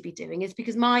really need to be doing is,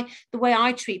 because the way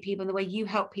I treat people and the way you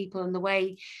help people and the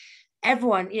way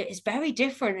everyone, you know, is very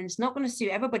different, and it's not going to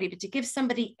suit everybody. But to give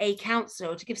somebody a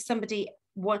counselor, or to give somebody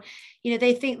one, you know,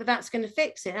 they think that that's going to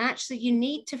fix it, and actually you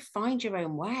need to find your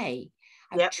own way.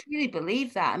 I truly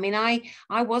believe that. I mean,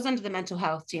 I was under the mental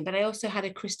health team, but I also had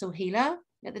a crystal healer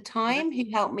at the time who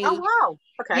helped me. Oh wow,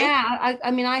 okay. Yeah,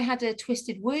 I mean, I had a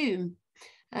twisted womb,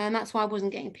 and that's why I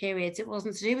wasn't getting periods. It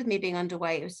wasn't to do with me being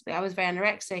underweight. I was very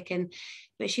anorexic,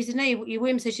 but she said, no, your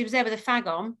womb. So she was there with a fag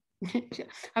on.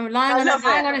 I'm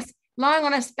lying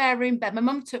on a spare room bed. My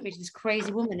mum took me to this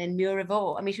crazy woman in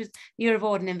Muir-of-Ord. I mean, she was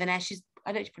Muir-of-Ord in Inverness.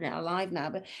 I don't put it alive now,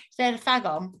 but she had a fag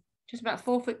on, just about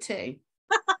 4'2".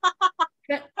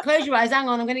 Close your eyes, hang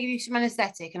on, I'm going to give you some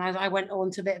anesthetic. And I went on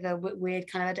to a bit of a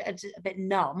weird kind of a bit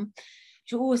numb.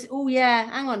 She always, oh yeah,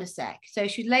 hang on a sec. So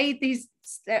she laid these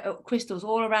crystals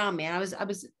all around me, and I was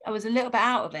a little bit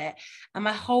out of it, and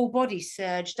my whole body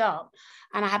surged up,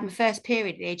 and I had my first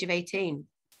period at the age of 18.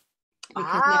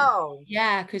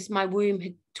 Because my womb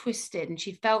had twisted, and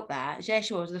she felt that. There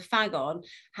she was with a fag on,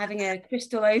 having a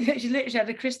crystal over. She literally had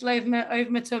a crystal over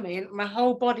my tummy, and my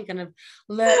whole body kind of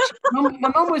lurched. My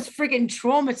mum was frigging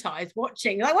traumatized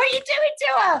watching. Like, what are you doing to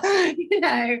her? You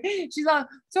know, she's like,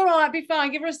 it's all right, be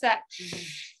fine, give her a sec.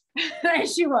 There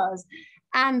she was,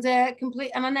 and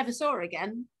complete. And I never saw her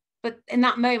again. But in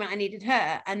that moment, I needed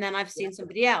her, and then I've seen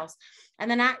somebody else. And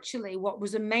then actually what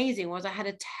was amazing was I had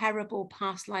a terrible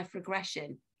past life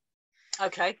regression.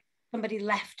 Okay. Somebody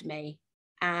left me,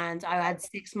 and I had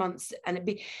 6 months,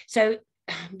 and so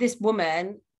this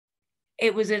woman,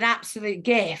 it was an absolute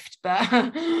gift, but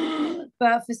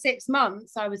for 6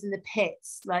 months I was in the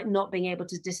pits, like not being able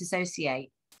to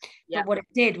disassociate. But what it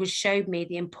did was showed me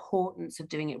the importance of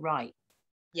doing it right.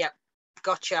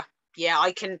 Gotcha. Yeah,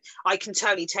 I can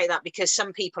totally take that, because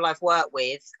some people I've worked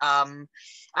with, and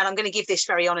I'm going to give this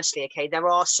very honestly, okay, there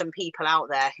are some people out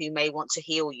there who may want to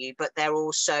heal you, but they're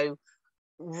also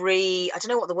I don't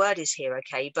know what the word is here,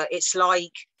 okay, but it's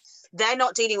like they're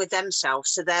not dealing with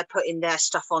themselves, so they're putting their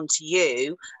stuff onto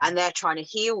you, and they're trying to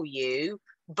heal you,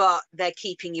 but they're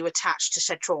keeping you attached to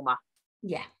said trauma.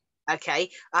 Okay.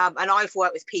 And I've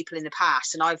worked with people in the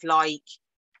past, and I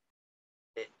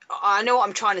know what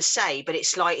I'm trying to say, but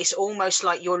it's like, it's almost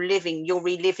like you're reliving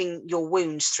your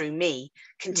wounds through me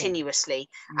continuously,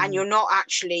 and you're not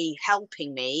actually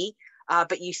helping me,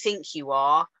 but you think you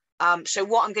are. So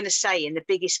what I'm going to say, and the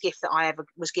biggest gift that I ever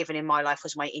was given in my life,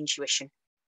 was my intuition.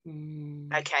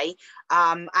 Okay.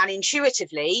 And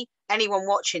intuitively, anyone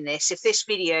watching this, if this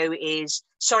video is,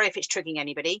 sorry if it's triggering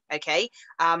anybody, okay,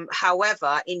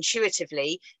 however,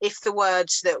 intuitively, if the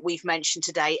words that we've mentioned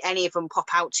today, any of them pop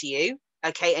out to you,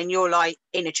 okay, and you're like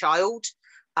inner child,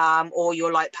 or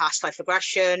you're like past life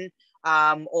regression,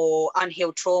 or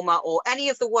unhealed trauma, or any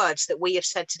of the words that we have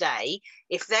said today,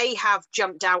 if they have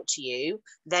jumped out to you,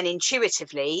 then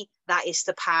intuitively that is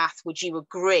the path. Would you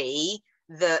agree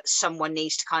that someone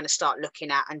needs to kind of start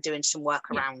looking at and doing some work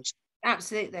around?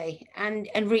 Absolutely. And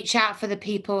reach out for the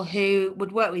people who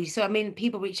would work with you. So I mean,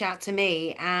 people reach out to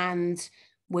me and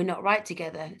we're not right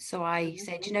together. So I Mhm.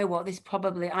 say, do you know what? This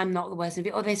probably I'm not the worst of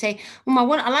it. Or they say, I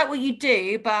like what you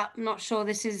do, but I'm not sure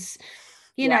this is,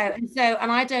 Yeah. and so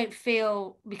and I don't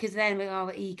feel, because then we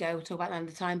our ego, we'll talk about that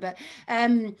another time, but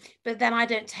then I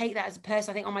don't take that as a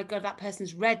person. I think, oh my God, that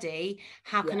person's ready.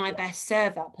 How Yeah. can I best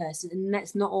serve that person? And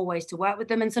that's not always to work with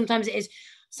them. And sometimes it is.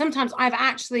 Sometimes I've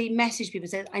actually messaged people and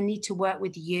said, I need to work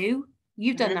with you.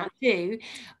 You've done Mhm. that too.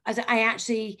 As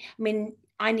I mean,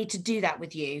 I need to do that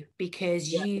with you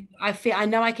because Yeah. I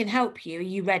know I can help you. Are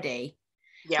you ready?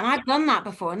 Yeah. And I've done that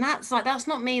before. And that's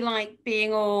not me like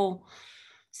being all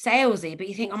salesy, but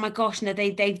you think, oh my gosh, no,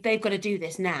 they've got to do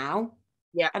this now.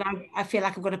 Yeah. And I feel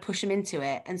like I've got to push them into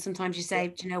it. And sometimes you Yeah. say,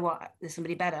 do you know what? There's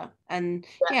somebody better. And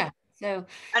Yeah. yeah, so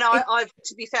And it, I've,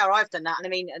 to be fair, I've done that, and I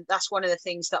mean, that's one of the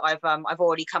things that I've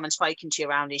already come and spoken to you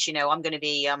around is, I'm going to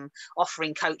be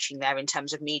offering coaching there in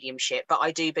terms of mediumship, but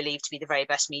I do believe to be the very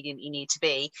best medium you need to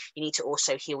be, you need to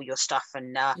also heal your stuff,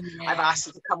 and I've yeah, asked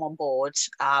you to come on board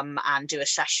and do a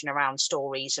session around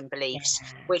stories and beliefs, yeah,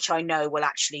 which I know will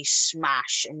actually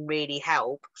smash and really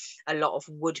help a lot of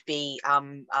would-be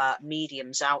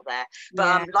mediums out there.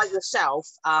 But yeah. like yourself,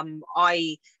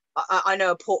 I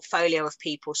know a portfolio of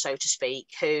people, so to speak,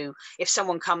 who, if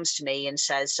someone comes to me and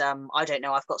says, I don't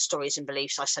know, I've got stories and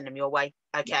beliefs, I send them your way.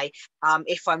 Yeah. Okay.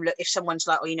 If someone's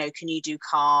like, oh, can you do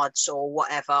cards or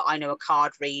whatever? I know a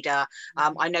card reader.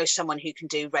 I know someone who can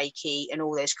do Reiki and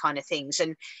all those kind of things.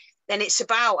 And then it's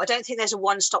about, I don't think there's a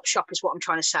one-stop shop is what I'm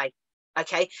trying to say.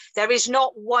 Okay. There is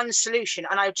not one solution.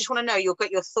 And I just want to know your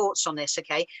thoughts on this.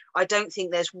 Okay. I don't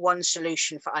think there's one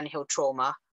solution for unhealed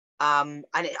trauma.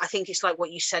 I think it's like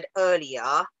what you said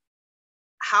earlier.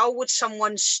 How would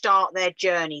someone start their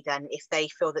journey then if they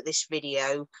feel that this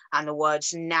video and the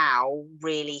words now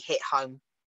really hit home?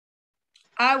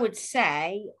 I would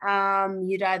say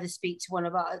you'd either speak to one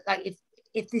of us, like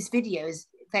if this video is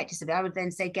effective, I would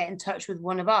then say get in touch with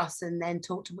one of us and then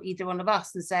talk to either one of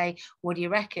us and say, what do you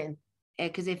reckon?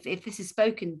 Because if this is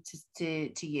spoken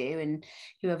to you and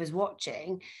whoever's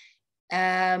watching,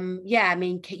 yeah, I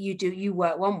mean, you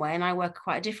work one way and I work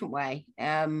quite a different way.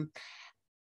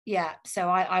 Yeah, so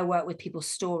I work with people's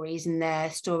stories and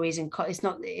their stories, and it's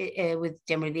not with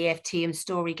generally the EFT and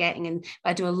story getting, and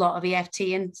I do a lot of EFT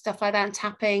and stuff like that, and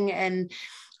tapping and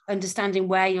understanding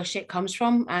where your shit comes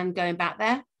from and going back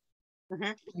there.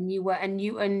 Mm-hmm.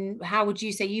 And how would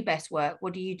you say you best work?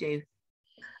 What do you do?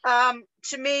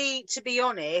 To me, to be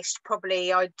honest,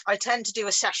 probably I tend to do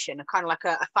a session, a kind of like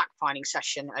a fact finding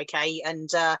session, okay, and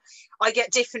I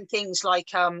get different things like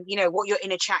what your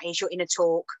inner chat is, your inner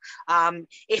talk.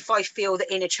 If I feel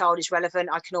that inner child is relevant,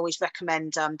 I can always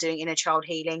recommend doing inner child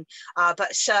healing.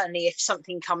 But certainly, if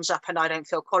something comes up and I don't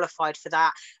feel qualified for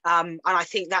that, and I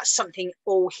think that's something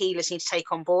all healers need to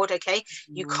take on board. Okay,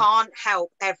 you can't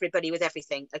help everybody with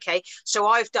everything. Okay, so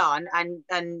I've done,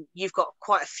 and you've got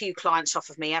quite a few clients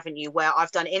off of me, haven't you? Where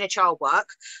I've done inner child work.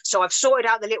 So I've sorted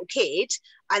out the little kid,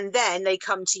 and then they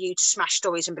come to you to smash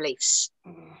stories and beliefs.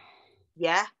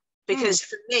 Yeah. Because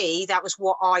for me, that was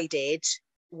what I did,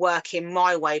 working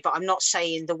my way. But I'm not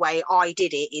saying the way I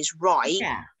did it is right.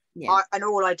 Yeah, yeah, And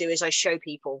all I do is I show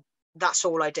people. That's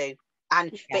all I do.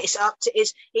 And yeah, but it's up to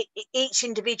each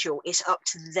individual. It's up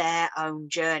to their own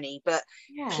journey. But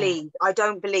yeah. please, I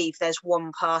don't believe there's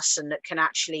one person that can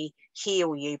actually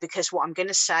heal you, because what I'm going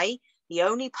to say, the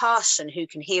only person who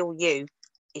can heal you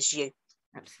is you.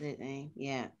 Absolutely,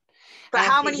 yeah. But And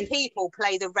I how many think people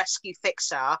play the rescue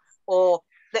fixer, or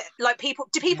like people?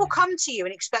 Do people come to you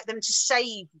and expect them to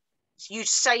save you, to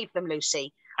save them,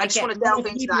 Lucy? I I just want get to a lot delve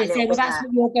of into people that a that say, little well, bit that's there.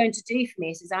 what you're going to do for me.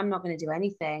 He says, I'm not going to do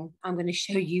anything. I'm going to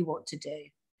show you what to do.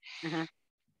 Mm-hmm.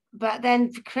 But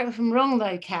then, correct me if I'm wrong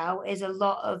though, Cal, is a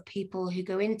lot of people who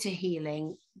go into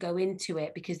healing go into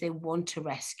it because they want to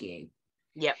rescue.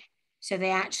 Yep. So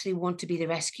they actually want to be the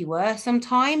rescuer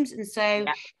sometimes. And so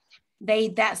Yeah.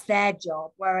 that's their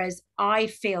job. Whereas I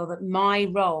feel that my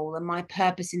role and my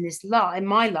purpose in in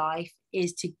my life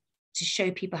is to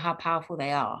show people how powerful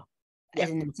they are as Yep.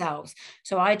 in themselves.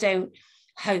 So I don't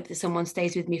hope that someone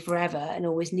stays with me forever and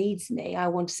always needs me. I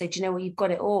want to say, do you know what, you've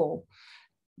got it all.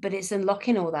 But it's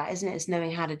unlocking all that, isn't it? It's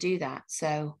knowing how to do that.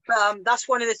 So That's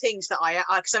one of the things that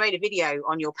because I made a video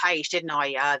on your page, didn't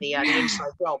I? The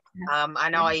inside job,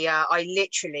 and I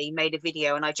literally made a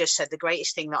video, and I just said the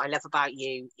greatest thing that I love about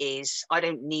you is I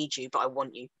don't need you, but I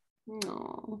want you.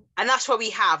 Aww. And that's why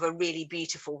we have a really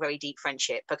beautiful, very deep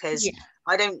friendship, because Yeah.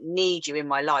 I don't need you in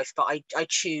my life, but I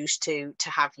choose to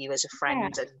have you as a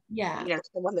friend, and Yeah. you know,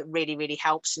 someone that really, really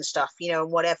helps and stuff, you know,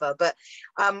 and whatever. But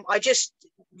I just,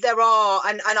 there are,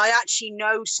 and I actually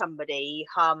know somebody,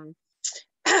 and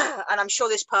I'm sure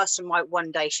this person might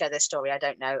one day share their story, I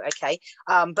don't know, okay,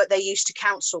 but they used to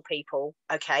counsel people,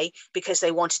 okay, because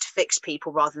they wanted to fix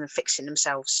people rather than fixing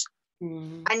themselves.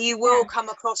 And you will come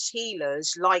across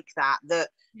healers like that,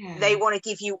 they want to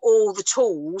give you all the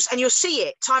tools, and you'll see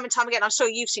it time and time again. I'm sure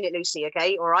you've seen it, Lucy.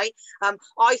 Okay, all right.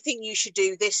 I think you should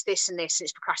do this, this, and this.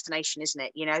 It's procrastination, isn't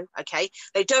it? You know, okay.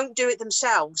 They don't do it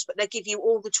themselves, but they give you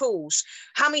all the tools.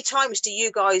 How many times do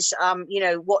you guys, you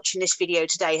know, watching this video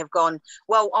today have gone,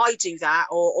 well, I do that,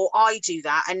 or I do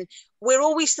that, and we're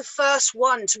always the first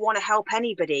one to want to help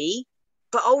anybody,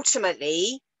 but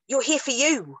ultimately, you're here for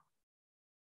you.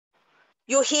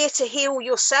 You're here to heal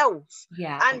yourself,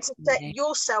 and to set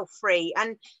yourself free.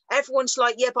 And everyone's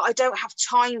like, yeah, but I don't have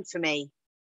time for me.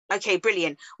 Okay,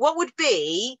 brilliant. What would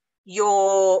be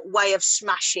your way of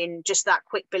smashing just that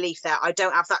quick belief there? I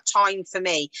don't have that time for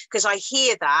me, because I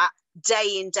hear that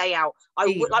day in, day out. I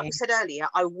would, like we said earlier,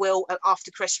 I will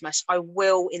after Christmas, I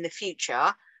will in the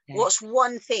future. What's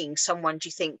one thing someone do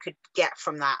you think could get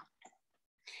from that?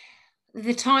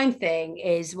 The time thing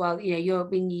is, well, you know,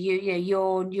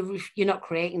 you're not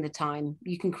creating the time.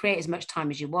 You can create as much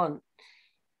time as you want.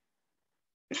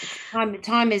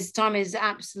 Time is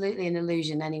absolutely an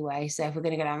illusion anyway. So if we're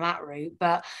going to go down that route,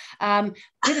 but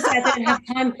people say I don't have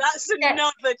time. That's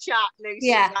another chat, Lucy.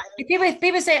 Yeah,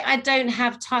 people say I don't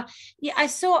have time. Yeah, I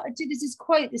saw there's this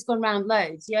quote that's gone around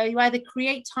loads. You know, you either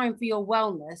create time for your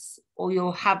wellness, or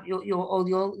you'll have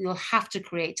you'll have to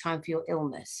create time for your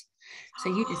illness. So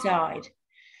you decide.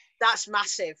 That's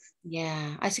massive.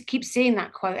 Yeah, I keep seeing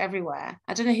that quote everywhere.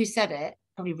 I don't know who said it,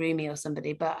 probably Rumi or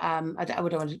somebody, but I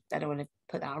don't want to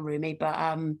put that on Rumi,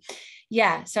 but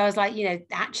yeah. So I was like, you know,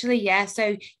 actually, yeah.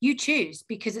 So you choose,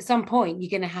 because at some point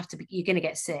you're going to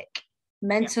get sick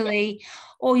mentally,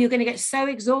 or you're going to get so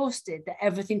exhausted that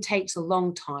everything takes a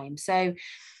long time. So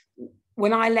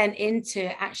when I learned into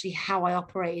actually how I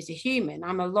operate as a human,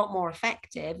 I'm a lot more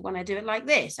effective when I do it like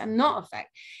this. I'm not effective.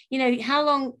 You know, how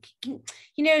long,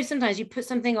 you know, sometimes you put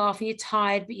something off and you're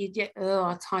tired, but you get, oh,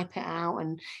 I'll type it out,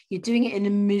 and you're doing it in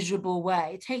a miserable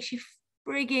way. It takes you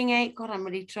God, I'm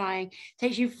really trying. It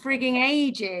takes you frigging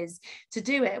ages to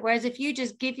do it. Whereas if you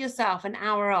just give yourself an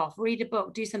hour off, read a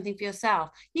book, do something for yourself,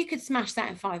 you could smash that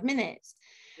in 5 minutes.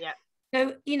 Yeah.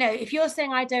 So, you know, if you're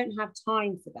saying I don't have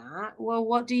time for that, well,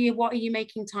 what are you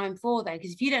making time for then?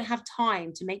 Because if you don't have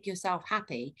time to make yourself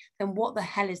happy, then what the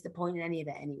hell is the point in any of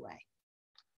it anyway?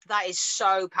 That is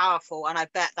so powerful. And I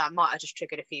bet that might have just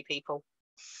triggered a few people.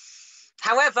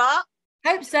 However,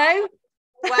 hope so.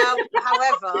 Well,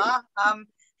 however,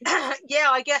 yeah,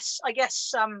 I guess,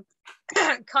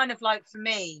 kind of like for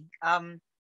me,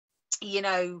 you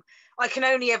know, I can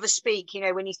only ever speak, you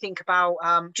know, when you think about,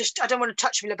 just, I don't want to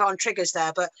touch a little bit on triggers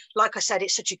there, but like I said,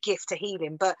 it's such a gift to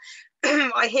healing. But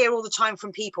I hear all the time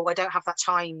from people, I don't have that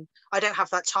time. I don't have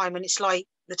that time. And it's like,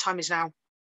 the time is now.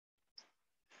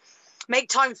 Make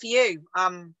time for you.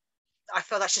 I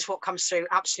feel that's just what comes through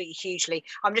absolutely hugely.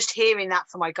 I'm just hearing that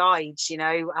for my guides, you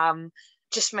know,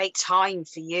 just make time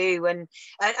for you. And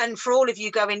for all of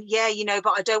you going, yeah, you know,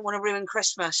 but I don't want to ruin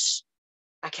Christmas.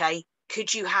 Okay.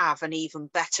 Could you have an even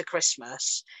better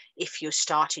Christmas if you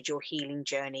started your healing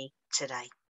journey today?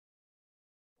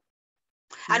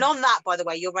 And on that, by the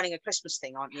way, you're running a Christmas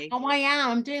thing, aren't you? Oh, I am.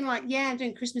 I'm doing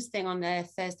a Christmas thing on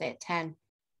Thursday at 10.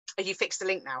 Have you fixed the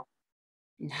link now?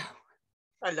 No.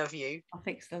 I love you. I'll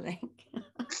fix the link.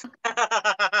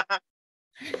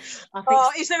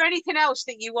 Is there anything else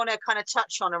that you want to kind of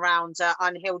touch on around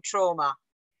unhealed trauma?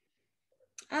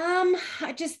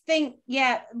 I just think,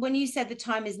 yeah, when you said the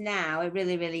time is now, it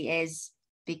really, really is,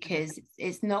 because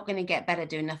it's not going to get better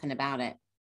doing nothing about it.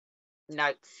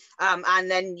 No. And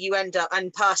then you end up,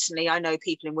 and personally, I know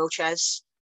people in wheelchairs,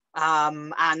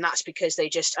 and that's because they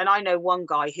just, and I know one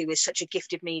guy who is such a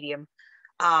gifted medium,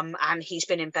 and he's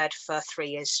been in bed for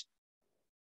 3 years.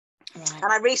 Right.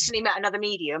 And I recently met another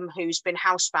medium who's been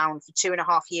housebound for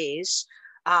 2.5 years,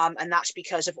 and that's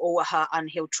because of all of her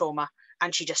unhealed trauma,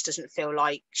 and she just doesn't feel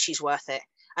like she's worth it.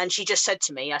 And she just said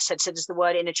to me, I said, so does the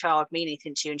word inner child mean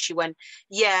anything to you? And she went,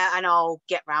 yeah, and I'll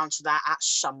get round to that at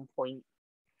some point.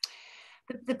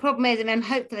 The problem is, and I'm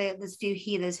hopefully there's a few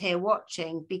healers here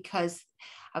watching, because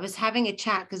I was having a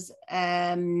chat, because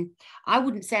I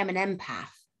wouldn't say I'm an empath,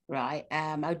 right?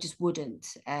 I just wouldn't.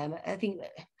 I think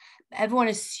everyone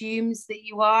assumes that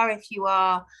you are, if you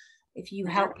are if you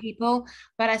help people.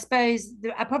 But I suppose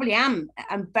I probably am.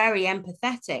 I'm very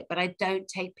empathetic, but I don't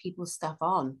take people's stuff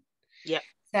on. Yeah.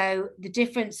 So the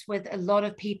difference with a lot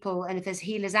of people, and if there's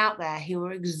healers out there who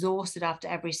are exhausted after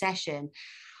every session,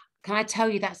 can I tell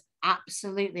you that's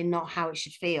absolutely not how it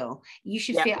should feel. You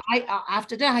should feel,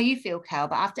 after, I don't know how you feel, Kel,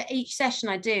 but after each session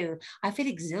I feel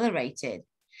exhilarated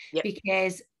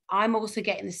because I'm also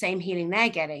getting the same healing they're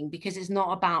getting, because it's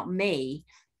not about me.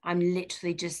 I'm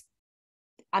literally just,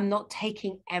 I'm not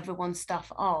taking everyone's stuff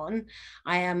on.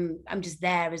 I'm just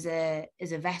there as a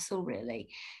vessel, really.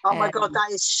 Oh my God,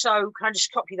 that is so, can I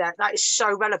just copy that? That is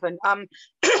so relevant.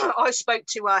 I spoke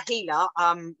to a healer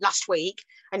last week,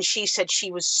 and she said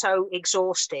she was so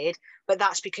exhausted, but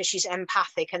that's because she's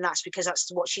empathic, and that's because that's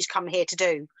what she's come here to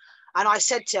do. And I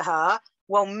said to her,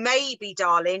 well, maybe,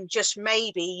 darling, just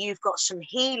maybe you've got some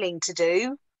healing to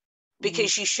do,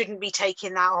 because you shouldn't be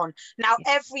taking that on. Now,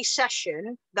 every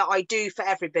session that I do for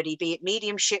everybody, be it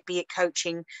mediumship, be it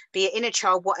coaching, be it inner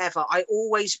child, whatever, I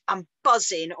always am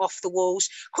buzzing off the walls.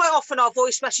 Quite often I'll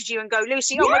voice message you and go,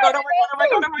 Lucy, oh my God, oh my God, oh my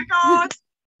God, oh my God.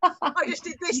 I just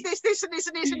did this and this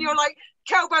and this. And you're like,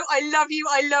 Kelbo, I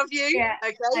love you. Yeah.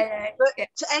 Okay. But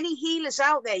to any healers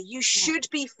out there, you should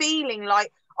be feeling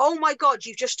like, oh my God,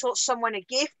 you've just taught someone a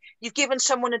gift. You've given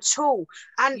someone a tool.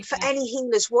 And for any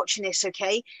healers watching this,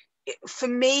 okay, for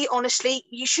me, honestly,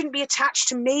 you shouldn't be attached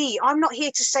to me. I'm not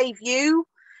here to save you.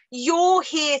 You're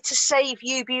here to save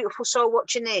you, beautiful soul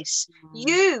watching this.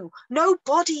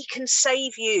 Nobody can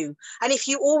save you. And if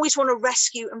you always want to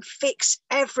rescue and fix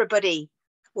everybody,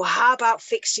 well, how about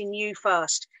fixing you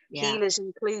first? Healers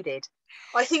included.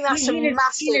 I think that's a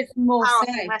massive,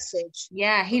 powerful message.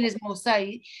 Yeah, healers more so.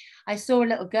 I saw a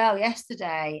little girl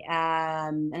yesterday,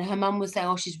 and her mum was saying,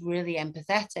 oh, she's really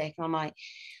empathetic. And I'm like,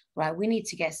 right, we need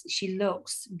to get, she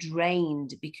looks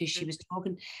drained, because she was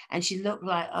talking and she looked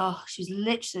like, oh, she's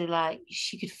literally like,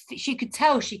 she could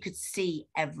tell she could see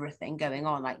everything going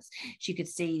on. Like she could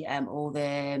see all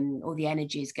the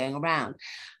energies going around.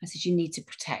 I said, you need to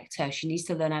protect her. She needs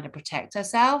to learn how to protect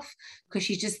herself, because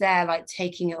she's just there like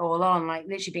taking it all on, like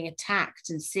literally being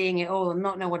attacked and seeing it all and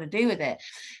not know what to do with it.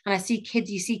 And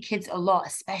you see kids a lot,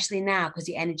 especially now, because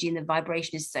the energy and the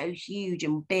vibration is so huge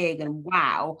and big, and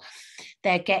wow,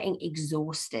 they're getting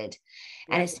exhausted.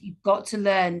 And you've got to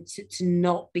learn to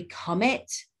not become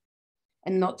it,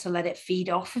 and not to let it feed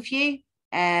off of you.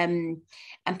 And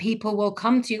people will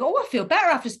come to you, oh, I feel better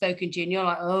after spoken to you, and you're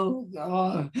like, oh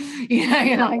God,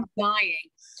 you're like dying.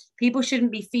 People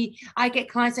shouldn't be I get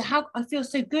clients say, how I feel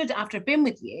so good after I've been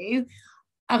with you,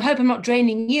 I hope I'm not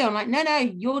draining you. I'm like, no,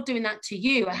 you're doing that to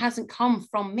you. It hasn't come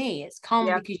from me. It's come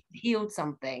because you've healed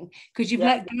something, because you've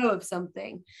let go of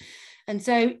something. And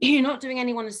so you're not doing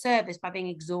anyone a service by being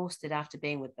exhausted after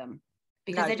being with them,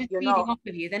 because they're just feeding off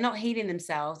of you. They're not healing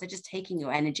themselves. They're just taking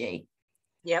your energy.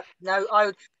 Yep. No,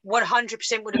 I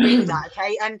 100% would agree with that.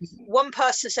 Okay. And one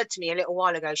person said to me a little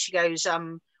while ago, she goes,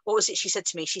 what was it she said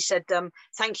to me? She said,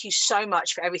 thank you so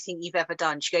much for everything you've ever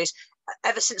done. She goes,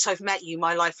 ever since I've met you,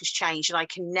 my life has changed, and I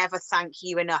can never thank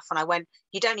you enough. And I went,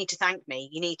 you don't need to thank me.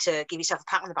 You need to give yourself a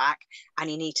pat on the back, and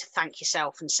you need to thank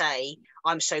yourself and say,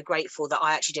 I'm so grateful that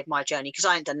I actually did my journey, because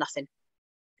I ain't done nothing.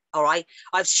 All right.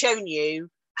 I've shown you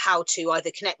how to either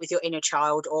connect with your inner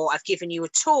child, or I've given you a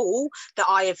tool that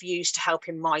I have used to help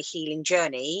in my healing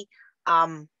journey,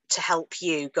 to help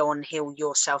you go and heal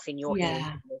yourself in your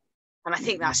healing. And I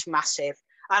think that's massive.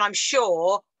 And I'm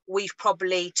sure we've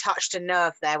probably touched a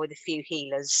nerve there with a few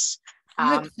healers.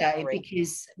 I hope so,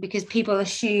 because people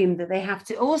assume that they have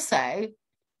to. Also,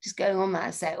 just going on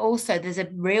that, say also there's a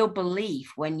real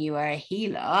belief when you are a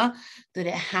healer that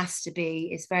it has to be,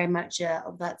 it's very much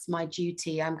that's my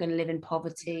duty, I'm going to live in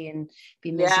poverty and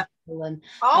be miserable. And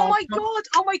oh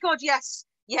my god,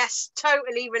 yes,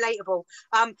 totally relatable.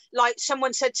 Like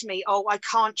someone said to me, oh, I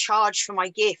can't charge for my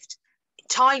gift.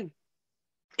 Time,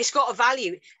 it's got a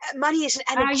value. Money is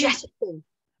an energetic thing.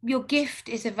 Your gift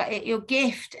is your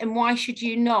gift, and why should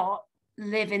you not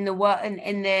live in the world,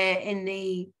 in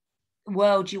the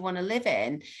world you want to live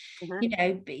in? You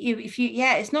know, if you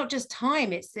it's not just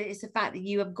time, it's the fact that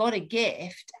you have got a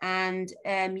gift, and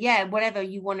whatever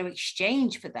you want to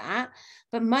exchange for that.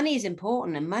 But money is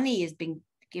important, and money has been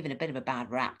given a bit of a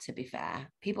bad rap, to be fair.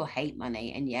 People hate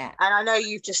money, and I know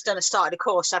you've just started a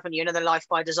course, haven't you, another Life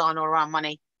by Design all around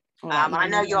money. I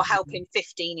know you're helping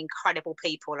 15 incredible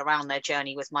people around their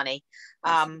journey with money.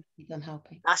 I'm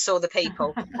helping. That's all the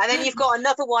people. And then you've got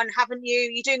another one, haven't you?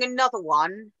 You're doing another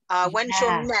one. When's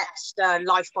your next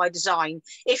Life by Design?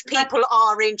 If people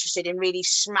are interested in really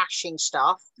smashing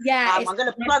stuff. I'm going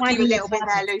to plug you a little bit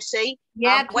there, Lucy.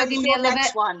 Yeah, when's your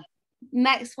next one?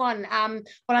 Next one. Well,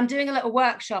 I'm doing a little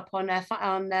workshop on life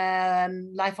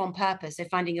on purpose. So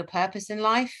finding your purpose in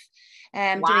life.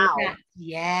 Doing Wow. that.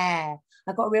 Yeah.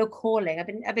 I've got a real calling. I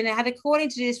had a calling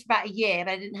to do this for about a year,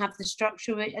 but I didn't have the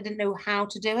structure of it. I didn't know how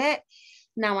to do it.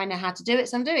 Now I know how to do it,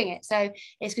 so I'm doing it. So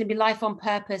it's going to be life on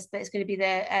purpose, but it's going to be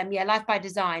life by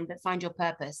design, but find your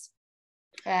purpose.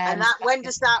 And that when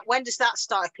does that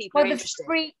start if people are interested?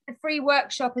 The free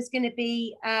workshop is going to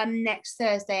be next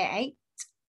Thursday at 8.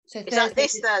 So is that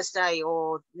this Thursday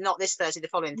or not this Thursday, the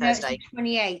following Thursday? It's the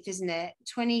 28th, isn't it?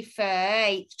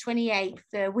 28th,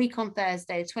 the week on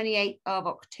Thursday, 28th of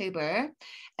October.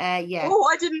 Yeah. Oh,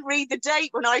 I didn't read the date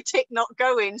when I ticked not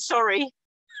going. Sorry.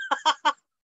 Are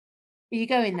you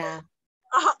going now?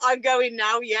 I'm going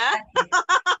now, yeah.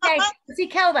 Okay, see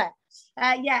Kelbert.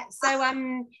 Yeah,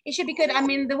 so it should be good. I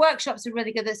mean, the workshops are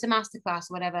really good. It's a masterclass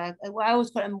or whatever. I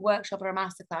always call it a workshop or a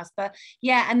masterclass, but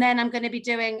yeah. And then I'm going to be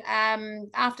doing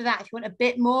after that, if you want a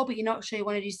bit more, but you're not sure you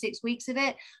want to do 6 weeks of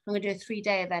it, I'm going to do a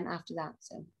 3-day event after that.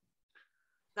 So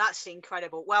that's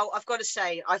incredible. Well, I've got to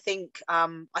say, I think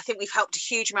we've helped a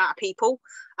huge amount of people,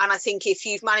 and I think if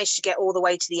you've managed to get all the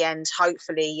way to the end,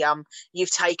 hopefully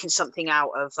you've taken something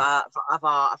out of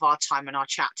our time and our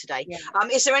chat today. Yeah.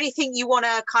 Is there anything you want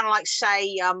to kind of like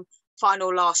say?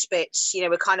 Final last bits.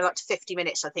 We're kind of up to 50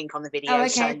 minutes, I think, on the video. Oh, okay.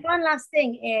 So. One last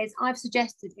thing is I've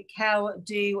suggested that Kel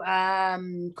do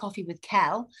coffee with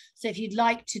Kel. So if you'd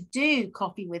like to do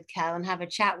coffee with Kel and have a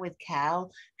chat with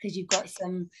Kel, because you've got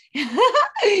some,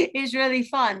 it's really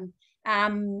fun.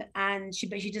 But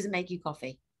she doesn't make you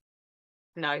coffee.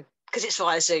 No, because it's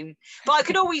via Zoom. But I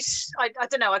could always, I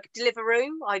don't know, I could Deliveroo.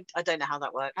 I don't know how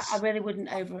that works. I really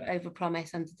wouldn't over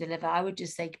promise and deliver. I would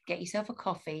just say get yourself a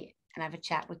coffee and have a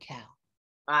chat with Kel.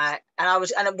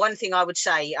 And one thing I would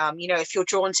say, if you're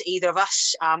drawn to either of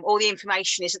us, all the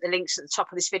information is at the links at the top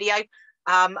of this video.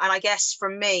 And I guess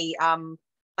from me, I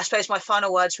suppose my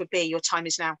final words would be: your time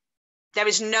is now. There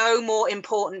is no more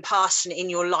important person in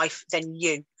your life than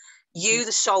you. You,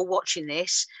 the soul watching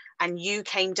this, and you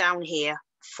came down here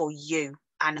for you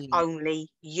and only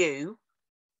you.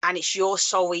 And it's your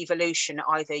soul evolution,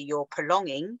 either you're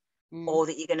prolonging or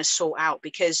that you're going to sort out,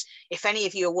 because if any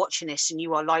of you are watching this and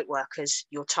you are light workers,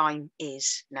 your time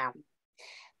is now.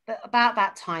 But about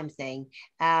that time thing,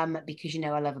 because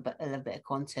I love a bit of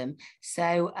quantum,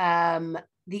 so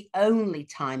the only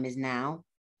time is now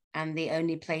and the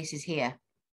only place is here.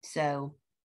 So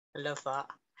I love that.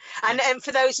 And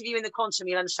for those of you in the quantum,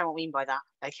 you'll understand what I mean by that.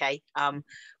 Okay.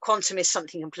 Quantum is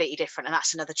something completely different, and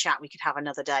that's another chat we could have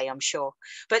another day, I'm sure.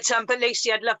 But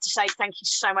Lucy, I'd love to say thank you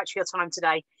so much for your time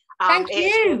today. Thank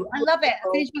you. I love it. I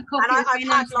finished my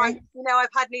coffee. And I've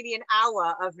had nearly an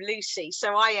hour of Lucy.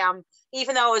 So I am,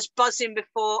 even though I was buzzing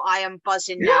before, I am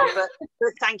buzzing now. but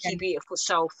thank you, beautiful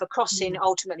soul, for crossing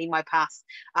ultimately my path.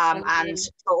 And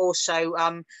for also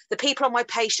the people on my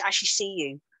page to actually see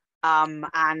you.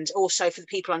 And also for the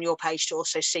people on your page to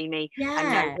also see me and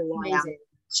know who I am.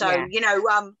 So,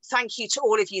 thank you to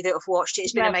all of you that have watched.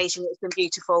 It's been amazing. It's been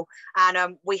beautiful.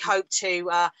 And we hope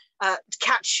to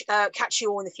catch you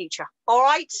all in the future. All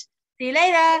right. See you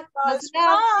later.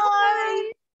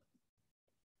 Bye.